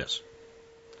 That's what it is.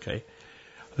 Okay.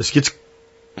 This gets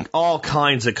all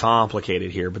kinds of complicated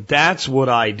here, but that's what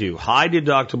I do. High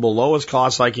deductible, lowest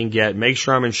cost I can get, make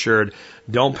sure I'm insured,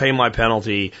 don't pay my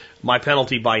penalty. My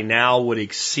penalty by now would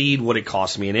exceed what it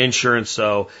cost me in insurance,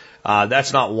 so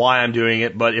that's not why I'm doing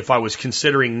it, but if I was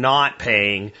considering not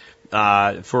paying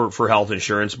for health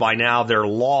insurance, by now their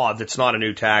law that's not a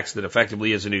new tax, that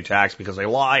effectively is a new tax because they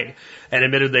lied and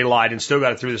admitted they lied and still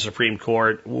got it through the Supreme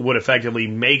Court, would effectively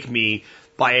make me,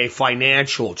 by a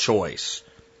financial choice,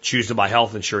 choose to buy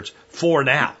health insurance for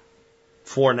now.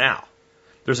 For now.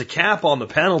 There's a cap on the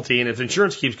penalty, and if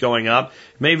insurance keeps going up,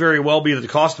 it may very well be that the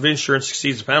cost of insurance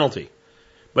exceeds the penalty.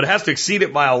 But it has to exceed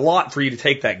it by a lot for you to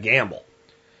take that gamble.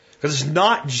 Because it's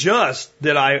not just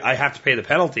that I have to pay the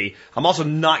penalty, I'm also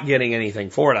not getting anything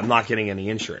for it. I'm not getting any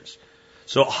insurance.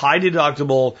 So high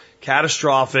deductible,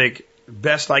 catastrophic,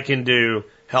 best I can do,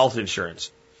 health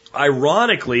insurance.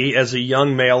 Ironically, as a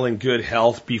young male in good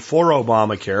health before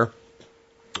Obamacare,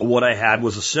 what I had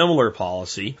was a similar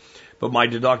policy, but my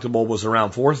deductible was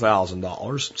around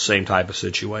 $4,000. Same type of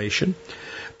situation.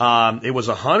 It was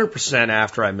 100%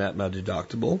 after I met my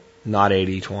deductible, not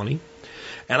 80-20.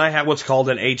 And I had what's called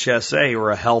an HSA,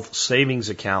 or a health savings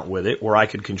account, with it, where I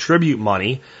could contribute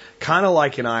money, kind of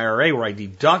like an IRA, where I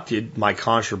deducted my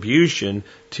contribution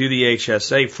to the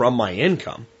HSA from my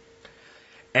income.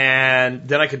 And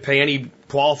then I could pay any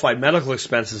qualified medical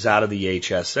expenses out of the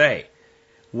HSA.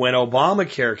 When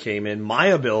Obamacare came in, my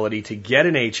ability to get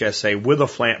an HSA with a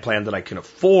plan that I can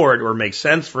afford or make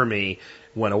sense for me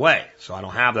went away. So I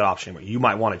don't have that option anymore. You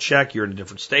might want to check. You're in a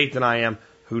different state than I am.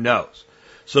 Who knows?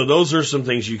 So those are some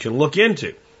things you can look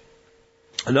into.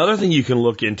 Another thing you can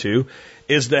look into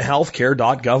is the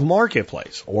healthcare.gov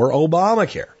marketplace, or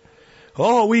Obamacare.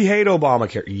 Oh, we hate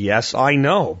Obamacare. Yes, I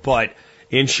know, but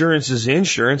insurance is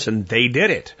insurance, and they did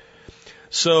it.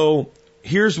 So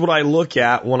here's what I look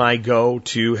at when I go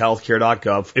to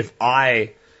healthcare.gov. If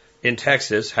I, in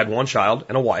Texas, had one child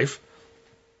and a wife,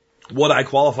 what I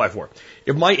qualify for.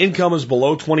 If my income is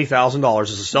below $20,000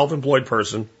 as a self-employed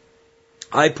person,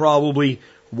 I probably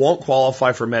won't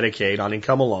qualify for Medicaid on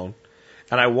income alone,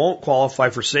 and I won't qualify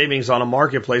for savings on a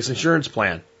marketplace insurance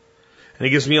plan. And it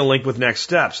gives me a link with next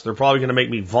steps. They're probably going to make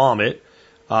me vomit,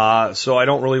 so I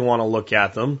don't really want to look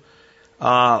at them.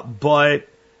 But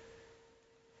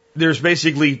there's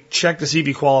basically check to see if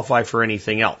you qualify for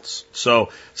anything else. So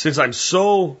since I'm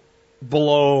so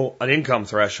below an income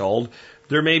threshold,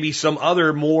 there may be some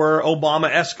other more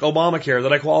Obama-esque Obamacare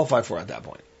that I qualify for at that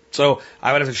point. So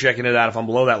I would have to check into that if I'm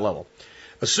below that level.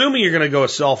 Assuming you're going to go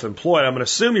self-employed, I'm going to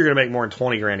assume you're going to make more than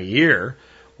 20 grand a year,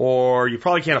 or you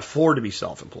probably can't afford to be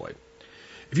self-employed.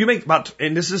 If you make about,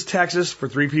 and this is Texas for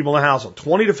 3 people in a household,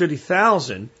 20 to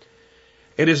 50,000,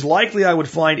 it is likely I would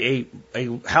find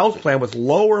a health plan with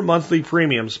lower monthly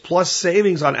premiums plus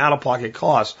savings on out-of-pocket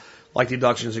costs like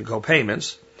deductions and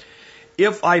co-payments.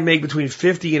 If I make between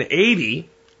 50 and 80,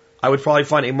 I would probably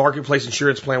find a marketplace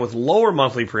insurance plan with lower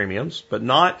monthly premiums, but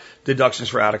not deductions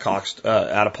for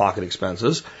out-of-pocket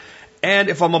expenses. And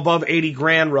if I'm above 80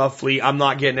 grand roughly, I'm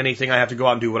not getting anything. I have to go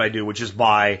out and do what I do, which is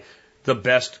buy the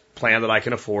best plan that I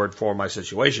can afford for my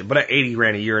situation. But at 80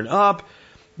 grand a year and up,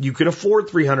 you can afford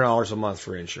 $300 a month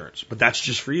for insurance. But that's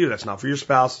just for you. That's not for your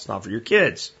spouse. It's not for your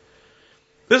kids.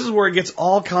 This is where it gets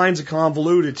all kinds of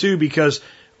convoluted too, because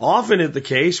often the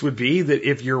case would be that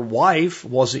if your wife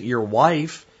wasn't your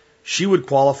wife, she would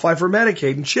qualify for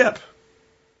Medicaid and CHIP.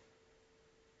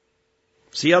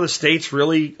 See how the state's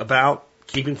really about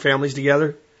keeping families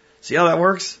together? See how that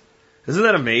works? Isn't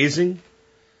that amazing?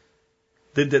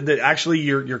 That actually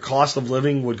your cost of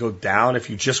living would go down if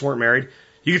you just weren't married.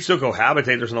 You could still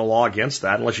cohabitate. There's no law against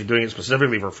that unless you're doing it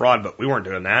specifically for fraud, but we weren't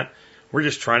doing that. We're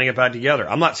just trying to get back together.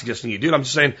 I'm not suggesting you do it. I'm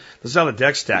just saying this is how the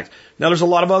deck's stacked. Now, there's a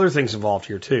lot of other things involved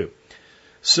here, too.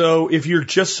 So if you're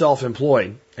just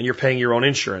self-employed and you're paying your own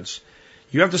insurance,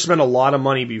 you have to spend a lot of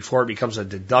money before it becomes a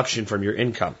deduction from your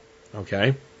income,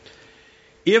 okay?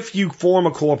 If you form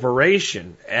a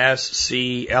corporation,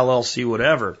 SC, LLC,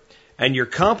 whatever, and your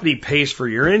company pays for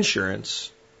your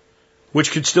insurance,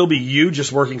 which could still be you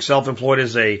just working self-employed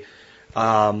as a,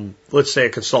 let's say, a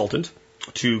consultant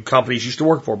to companies you used to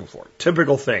work for before.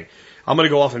 Typical thing. I'm going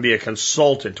to go off and be a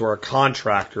consultant or a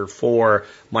contractor for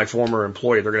my former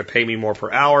employer. They're going to pay me more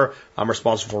per hour. I'm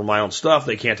responsible for my own stuff.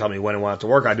 They can't tell me when and when I have to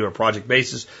work. I do it on a project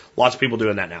basis. Lots of people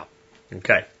doing that now.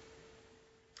 Okay.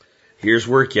 Here's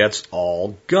where it gets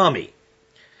all gummy.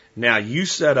 Now, you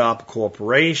set up a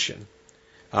corporation,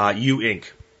 You Inc.,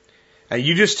 and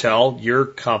you just tell your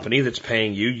company that's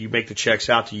paying you, you make the checks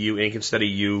out to You Inc. instead of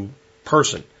You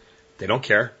Person. They don't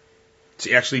care.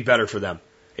 It's actually better for them.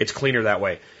 It's cleaner that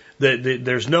way.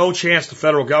 There's no chance the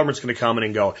federal government's going to come in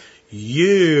and go,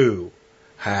 you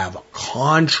have a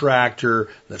contractor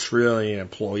that's really an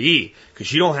employee,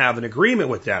 because you don't have an agreement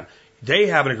with them. They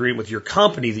have an agreement with your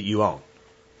company that you own.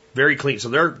 Very clean. So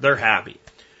they're happy.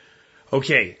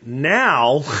 Okay,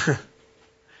 now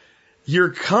your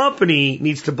company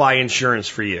needs to buy insurance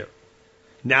for you.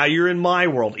 Now you're in my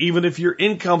world. Even if your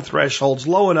income threshold's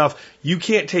low enough, you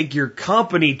can't take your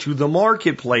company to the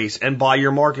marketplace and buy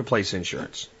your marketplace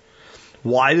insurance.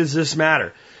 Why does this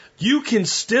matter? You can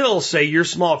still say your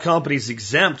small company's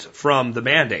exempt from the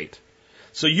mandate.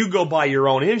 So you go buy your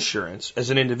own insurance as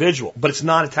an individual, but it's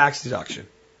not a tax deduction.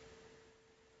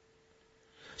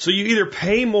 So you either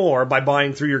pay more by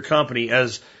buying through your company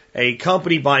as a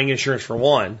company buying insurance for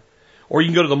one, or you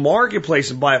can go to the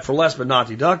marketplace and buy it for less but not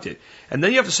deduct it. And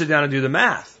then you have to sit down and do the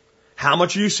math. How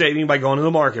much are you saving by going to the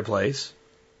marketplace?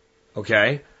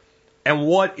 Okay. And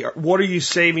what are you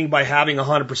saving by having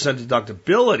 100%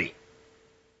 deductibility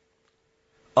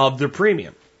of the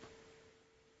premium?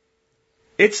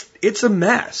 It's a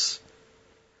mess.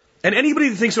 And anybody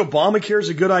that thinks Obamacare is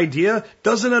a good idea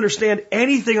doesn't understand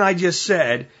anything I just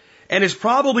said and has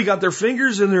probably got their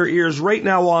fingers in their ears right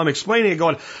now while I'm explaining it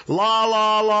going, la,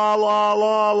 la, la, la,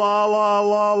 la, la, la,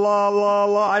 la, la, la,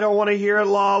 la. I don't want to hear it,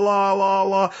 la, la, la,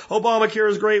 la. Obamacare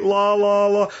is great, la, la,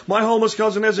 la. My homeless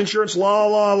cousin has insurance, la,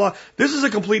 la, la. This is a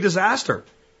complete disaster.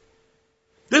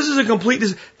 This is a complete,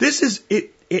 this is,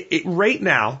 it right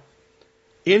now,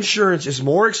 insurance is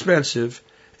more expensive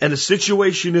and the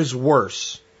situation is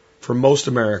worse for most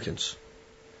Americans.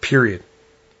 Period.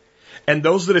 And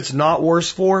those that it's not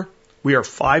worse for, we are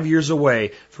 5 years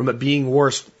away from it being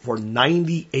worse for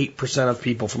 98% of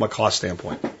people from a cost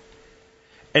standpoint.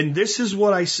 And this is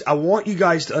what I want you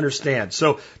guys to understand.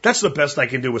 So that's the best I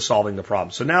can do with solving the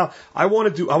problem. So now I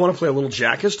want to play a little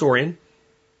Jack Historian.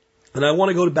 And I want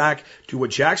to go back to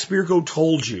what Jack Spirko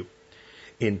told you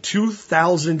in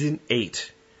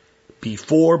 2008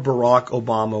 before Barack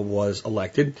Obama was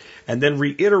elected, and then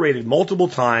reiterated multiple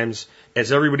times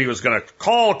as everybody was going to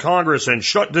call Congress and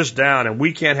shut this down, and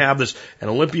we can't have this. And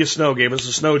Olympia Snowe gave us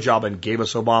a snow job and gave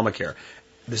us Obamacare.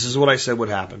 This is what I said would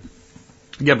happen.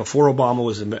 Again, before Obama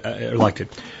was elected,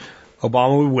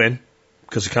 Obama would win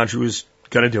because the country was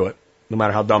going to do it, no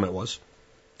matter how dumb it was.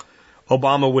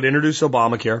 Obama would introduce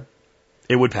Obamacare.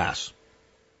 It would pass.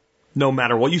 No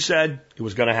matter what you said, it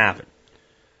was going to happen.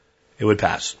 It would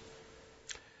pass.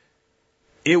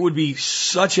 It would be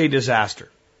such a disaster.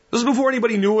 This is before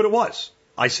anybody knew what it was.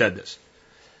 I said this.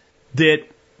 That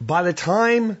by the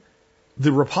time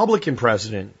the Republican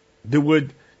president that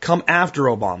would come after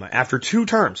Obama, after 2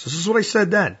 terms, this is what I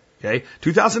said then. Okay,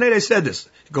 2008, I said this.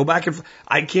 Go back and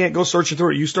I can't go searching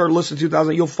through it. You start listening to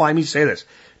 2008, you'll find me say this.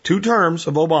 2 terms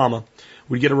of Obama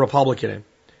would get a Republican in.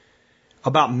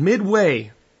 About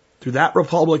midway through that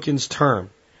Republican's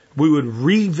term, we would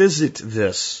revisit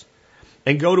this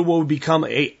and go to what would become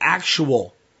a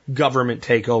actual government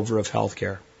takeover of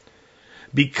healthcare.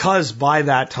 Because by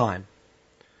that time,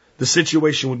 the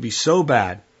situation would be so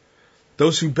bad,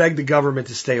 those who begged the government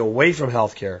to stay away from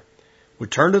healthcare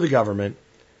would turn to the government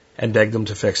and beg them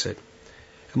to fix it.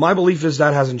 And my belief is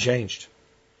that hasn't changed.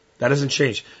 That hasn't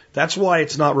changed. That's why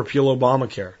it's not repeal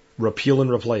Obamacare. Repeal and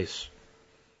replace.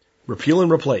 Repeal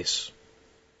and replace.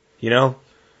 You know?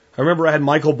 I remember I had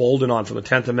Michael Bolden on from the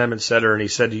 10th Amendment Center, and he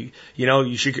said,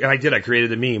 you should, and I did, I created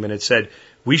the meme, and it said,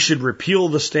 we should repeal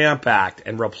the Stamp Act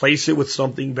and replace it with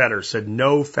something better. Said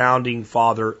no founding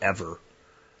father ever.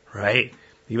 Right?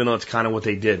 Even though it's kind of what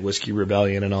they did, Whiskey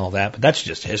Rebellion and all that, but that's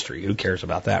just history. Who cares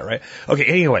about that, right? Okay,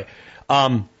 anyway,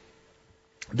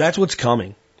 that's what's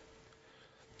coming.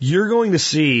 You're going to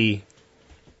see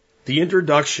the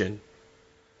introduction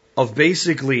of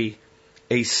basically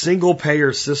a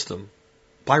single-payer system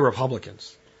by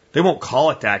Republicans. They won't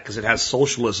call it that because it has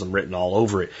socialism written all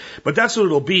over it. But that's what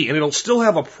it'll be, and it'll still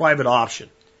have a private option.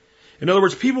 In other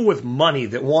words, people with money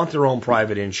that want their own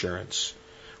private insurance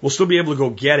will still be able to go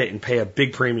get it and pay a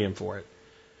big premium for it.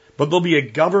 But there'll be a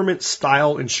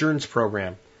government-style insurance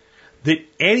program that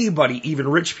anybody, even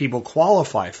rich people,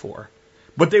 qualify for.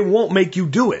 But they won't make you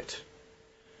do it.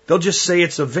 They'll just say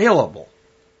it's available.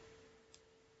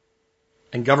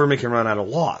 And government can run out of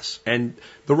loss. And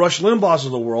the Rush Limbaughs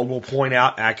of the world will point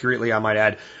out accurately, I might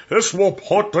add, this will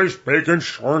put these big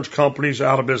insurance companies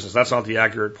out of business. That's not the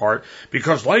accurate part,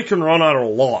 because they can run out of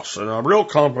loss and a real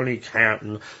company can't.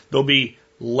 And there'll be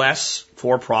less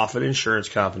for-profit insurance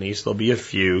companies. There'll be a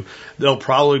few. They'll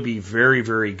probably be very,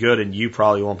 very good, and you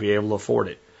probably won't be able to afford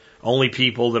it. Only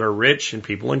people that are rich and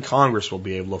people in Congress will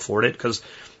be able to afford it, because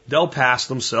they'll pass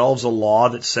themselves a law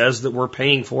that says that we're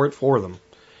paying for it for them,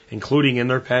 including in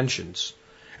their pensions.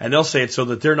 And they'll say it so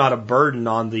that they're not a burden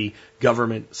on the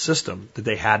government system that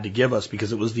they had to give us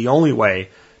because it was the only way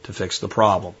to fix the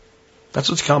problem. That's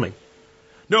what's coming.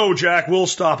 No, Jack, we'll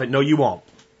stop it. No, you won't.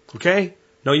 Okay?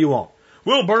 No, you won't.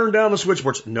 We'll burn down the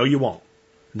switchboards. No, you won't.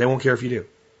 They won't care if you do.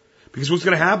 Because what's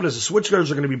going to happen is the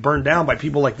switchboards are going to be burned down by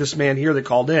people like this man here that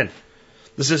called in.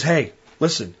 That says, hey,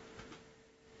 listen,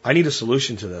 I need a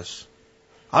solution to this.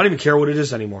 I don't even care what it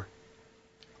is anymore.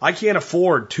 I can't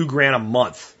afford $2,000 a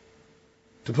month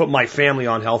to put my family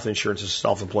on health insurance as a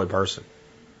self-employed person.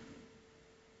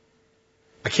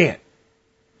 I can't.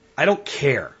 I don't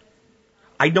care.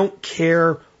 I don't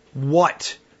care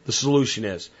what the solution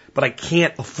is, but I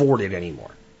can't afford it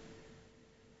anymore.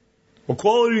 Well,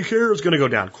 quality of care is going to go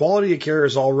down. Quality of care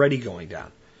is already going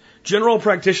down. General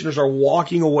practitioners are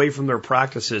walking away from their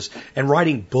practices and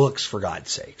writing books, for God's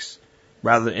sakes,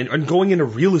 rather than and going into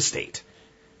real estate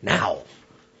now.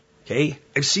 Okay?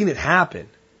 I've seen it happen.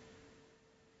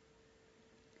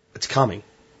 It's coming.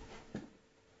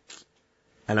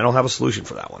 And I don't have a solution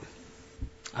for that one.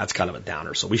 That's kind of a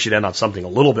downer. So we should end on something a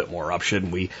little bit more up,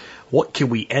 shouldn't we? What can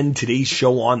we end today's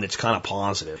show on that's kind of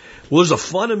positive? Well, there's a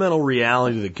fundamental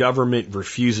reality the government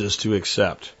refuses to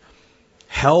accept.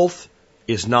 Health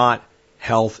is not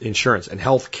health insurance, and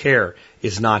health care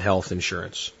is not health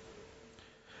insurance.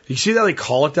 You see how they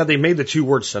call it that? They made the two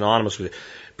words synonymous with it.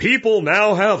 People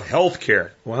now have health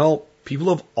care. Well, people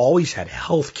have always had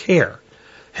health care.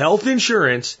 Health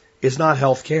insurance is not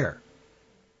health care.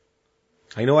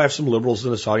 I know I have some liberals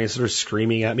in this audience that are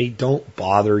screaming at me. Don't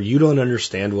bother. You don't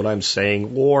understand what I'm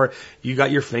saying. Or you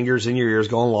got your fingers in your ears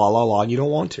going la, la, la, and you don't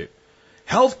want to.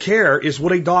 Health care is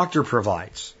what a doctor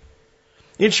provides.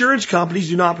 Insurance companies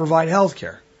do not provide health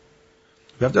care.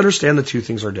 You have to understand the two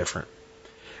things are different.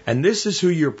 And this is who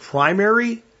your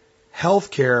primary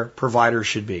health care provider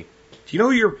should be. Do you know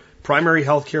who your primary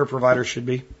health care provider should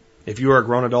be if you are a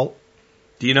grown adult?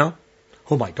 Do you know?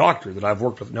 Oh, my doctor that I've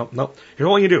worked with. No. Here's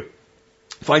what you do.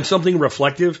 Find something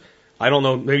reflective. I don't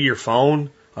know, maybe your phone,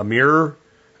 a mirror.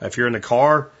 If you're in the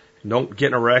car, don't get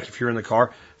in a wreck if you're in the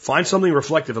car. Find something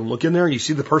reflective and look in there and you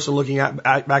see the person looking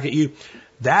back at you.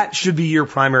 That should be your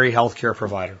primary health care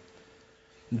provider.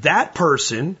 That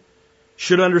person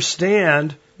should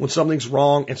understand when something's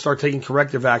wrong and start taking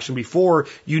corrective action before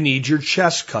you need your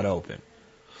chest cut open.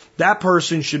 That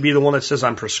person should be the one that says,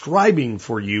 I'm prescribing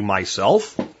for you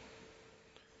myself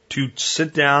to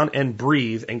sit down and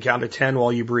breathe and count to 10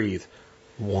 while you breathe.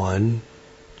 1,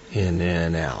 in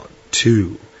and out.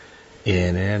 2,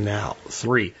 in and out.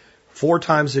 3, 4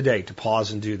 times a day to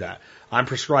pause and do that. I'm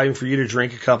prescribing for you to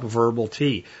drink a cup of herbal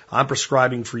tea. I'm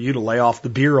prescribing for you to lay off the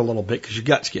beer a little bit because your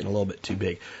gut's getting a little bit too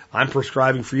big. I'm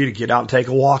prescribing for you to get out and take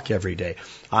a walk every day.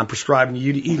 I'm prescribing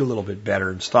you to eat a little bit better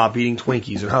and stop eating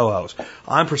Twinkies and Ho-Hos.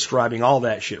 I'm prescribing all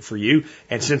that shit for you.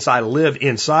 And since I live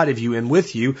inside of you and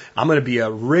with you, I'm going to be a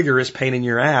rigorous pain in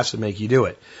your ass to make you do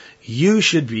it. You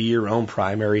should be your own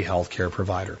primary health care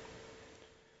provider.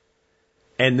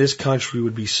 And this country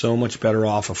would be so much better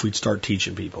off if we'd start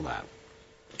teaching people that.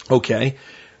 Okay,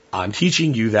 I'm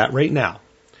teaching you that right now.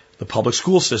 The public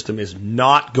school system is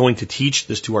not going to teach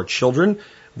this to our children.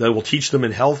 They will teach them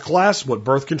in health class what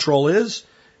birth control is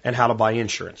and how to buy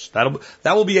insurance. That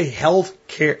will be a health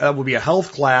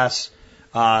class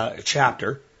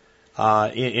chapter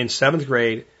in 7th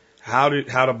grade. How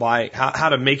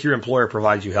to make your employer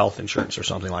provide you health insurance or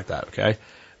something like that. Okay,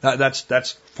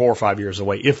 that's 4 or 5 years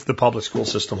away if the public school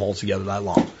system holds together that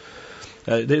long.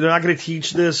 They're not going to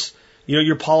teach this. You know,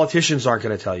 your politicians aren't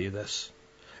going to tell you this.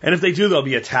 And if they do, they'll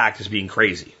be attacked as being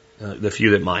crazy, the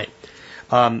few that might.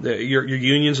 Your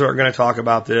unions aren't going to talk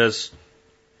about this.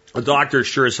 The doctors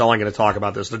sure as hell aren't going to talk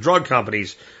about this. The drug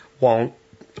companies won't.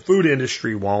 The food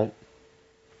industry won't.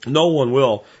 No one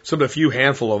will. Except a few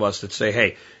handful of us that say,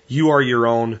 hey, you are your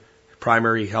own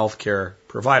primary health care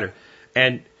provider.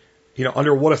 And, you know,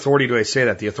 under what authority do I say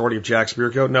that? The authority of Jack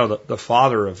Spirko? No, the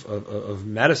father of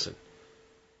medicine.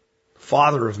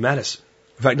 Father of medicine.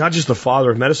 In fact, not just the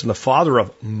father of medicine, the father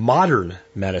of modern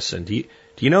medicine. Do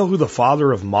you know who the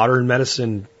father of modern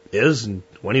medicine is and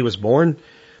when he was born?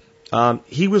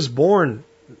 He was born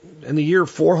in the year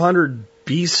 400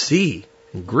 BC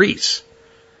in Greece.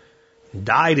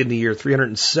 Died in the year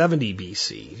 370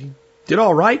 BC. He did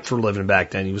all right for living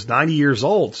back then. He was 90 years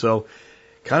old, so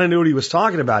kind of knew what he was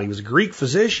talking about. He was a Greek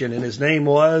physician, and his name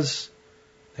was,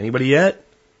 anybody yet?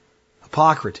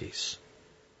 Hippocrates.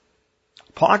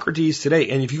 Hippocrates today,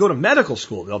 and if you go to medical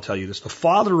school, they'll tell you this, the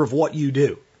father of what you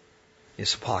do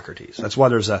is Hippocrates. That's why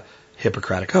there's a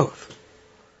Hippocratic Oath.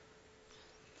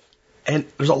 And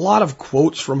there's a lot of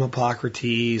quotes from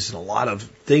Hippocrates and a lot of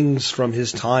things from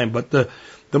his time, but the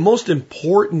most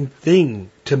important thing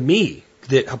to me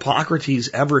that Hippocrates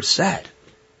ever said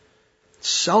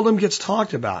seldom gets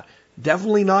talked about.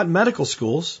 Definitely not in medical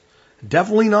schools.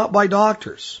 Definitely not by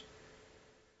doctors.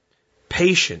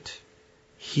 Patient,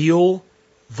 heal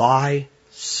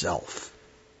thyself.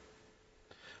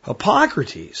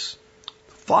 Hippocrates,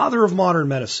 the father of modern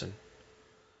medicine,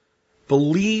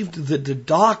 believed that the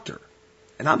doctor,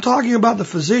 and I'm talking about the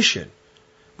physician,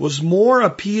 was more a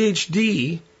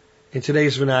PhD in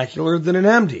today's vernacular than an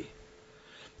MD.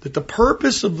 That the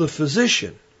purpose of the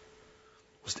physician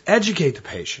was to educate the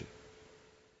patient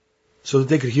so that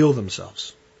they could heal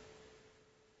themselves.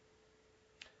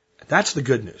 And that's the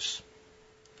good news.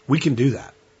 We can do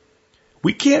that.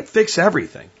 We can't fix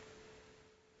everything.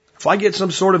 If I get some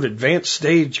sort of advanced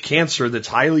stage cancer that's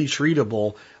highly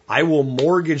treatable, I will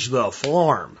mortgage the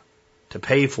farm to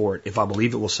pay for it if I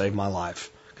believe it will save my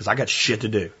life. Because I got shit to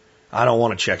do. I don't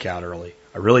want to check out early.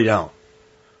 I really don't.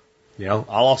 You know,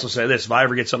 I'll also say this. If I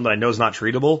ever get something that I know is not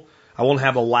treatable, I won't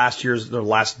have the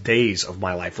last days of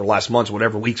my life, or last months,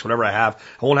 whatever weeks, whatever I have.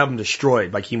 I won't have them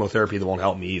destroyed by chemotherapy that won't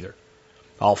help me either.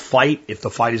 I'll fight if the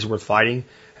fight is worth fighting,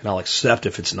 and I'll accept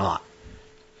if it's not.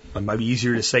 It might be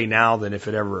easier to say now than if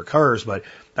it ever occurs, but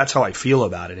that's how I feel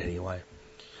about it anyway.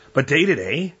 But day to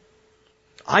day,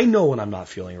 I know when I'm not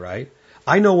feeling right.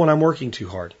 I know when I'm working too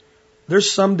hard.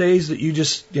 There's some days that you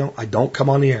just, I don't come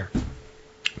on the air.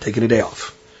 Taking a day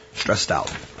off. Stressed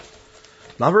out.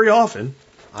 Not very often.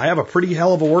 I have a pretty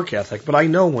hell of a work ethic, but I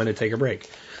know when to take a break.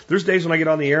 There's days when I get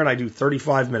on the air and I do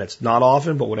 35 minutes. Not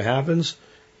often, but when it happens,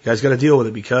 you guys got to deal with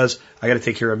it because I got to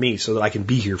take care of me so that I can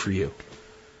be here for you.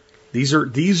 These are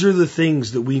the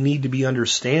things that we need to be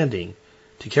understanding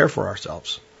to care for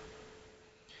ourselves.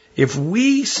 If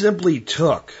we simply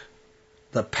took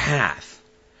the path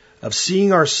of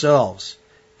seeing ourselves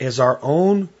as our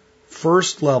own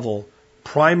first level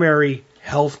primary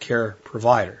health care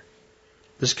provider,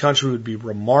 this country would be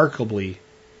remarkably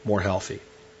more healthy.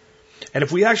 And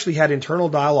if we actually had internal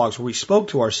dialogues where we spoke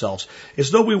to ourselves as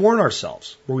though we weren't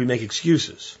ourselves, where we make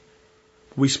excuses,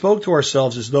 we spoke to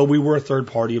ourselves as though we were a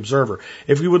third-party observer.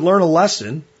 If we would learn a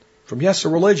lesson from, a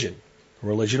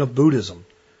religion of Buddhism,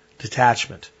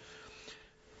 detachment.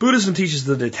 Buddhism teaches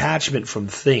the detachment from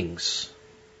things,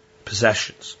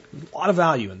 possessions. A lot of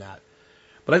value in that.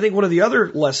 But I think one of the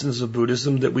other lessons of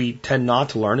Buddhism that we tend not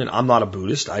to learn, and I'm not a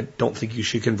Buddhist, I don't think you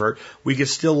should convert, we could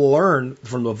still learn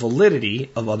from the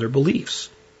validity of other beliefs,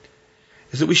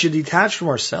 is that we should detach from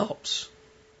ourselves.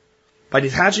 By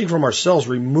detaching from ourselves,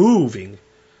 removing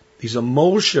these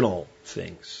emotional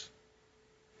things,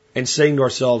 and saying to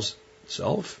ourselves,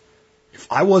 self, if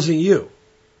I wasn't you,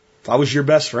 if I was your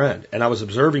best friend, and I was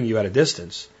observing you at a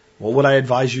distance, what would I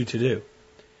advise you to do?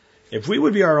 If we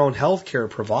would be our own healthcare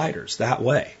providers that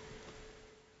way,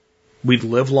 we'd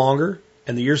live longer,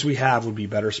 and the years we have would be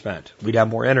better spent. We'd have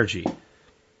more energy.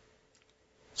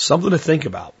 Something to think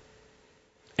about.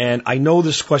 And I know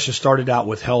this question started out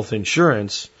with health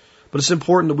insurance, but it's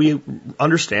important that we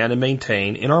understand and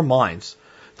maintain in our minds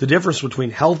the difference between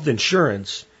health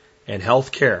insurance and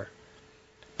health care.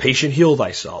 Patient, heal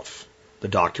thyself. The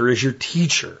doctor is your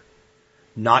teacher,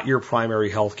 not your primary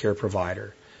health care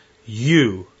provider.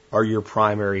 You are your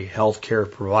primary health care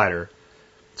provider.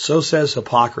 So says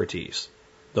Hippocrates,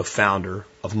 the founder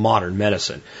of modern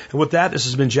medicine. And with that, this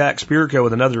has been Jack Spirko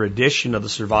with another edition of the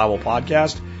Survival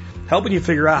Podcast, helping you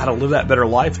figure out how to live that better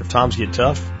life if times get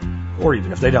tough, or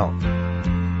even if they don't.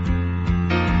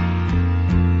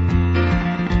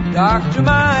 Doctor,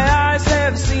 my eyes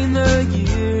have seen the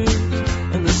years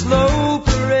and the slow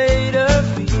parade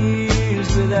of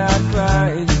fears without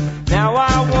crying. Now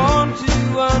I want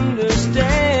to understand.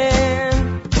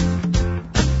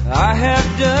 I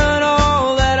have done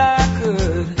all that I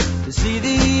could to see the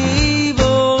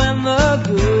evil and the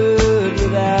good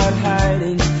without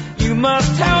hiding. You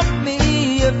must help me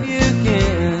if you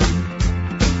can.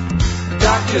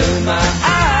 Doctor, my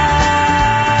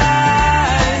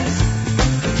eyes,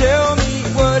 tell me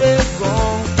what is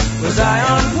wrong. Was I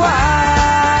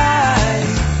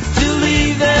unwise to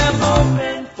leave them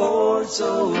open for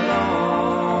so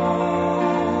long?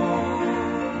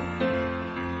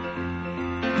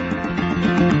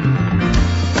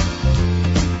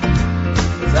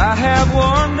 I have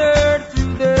wandered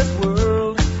through this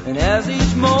world, and as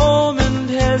each moment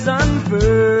has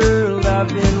unfurled, I've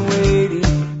been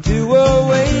waiting to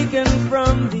awaken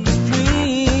from these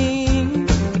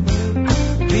dreams.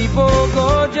 People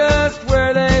go just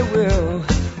where they will.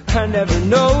 I never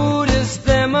noticed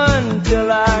them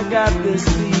until I got this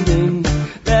feeling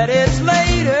that it's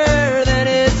later than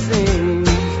it seems.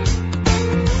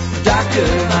 Doctor,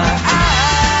 my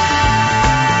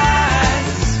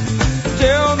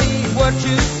tell me what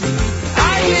you see.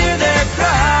 I hear their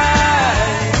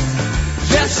cry.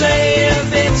 Just say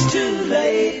if it's too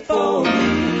late for me.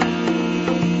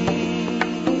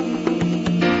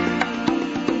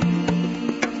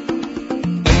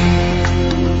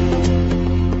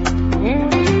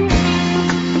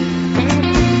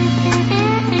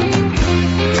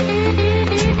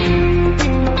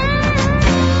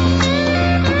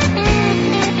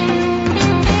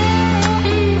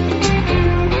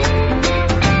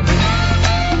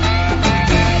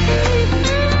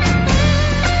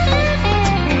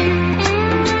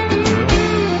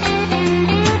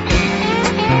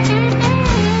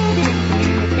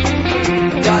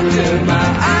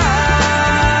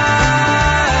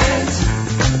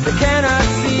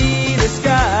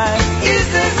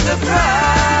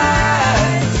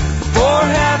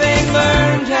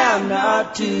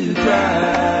 To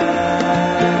cry.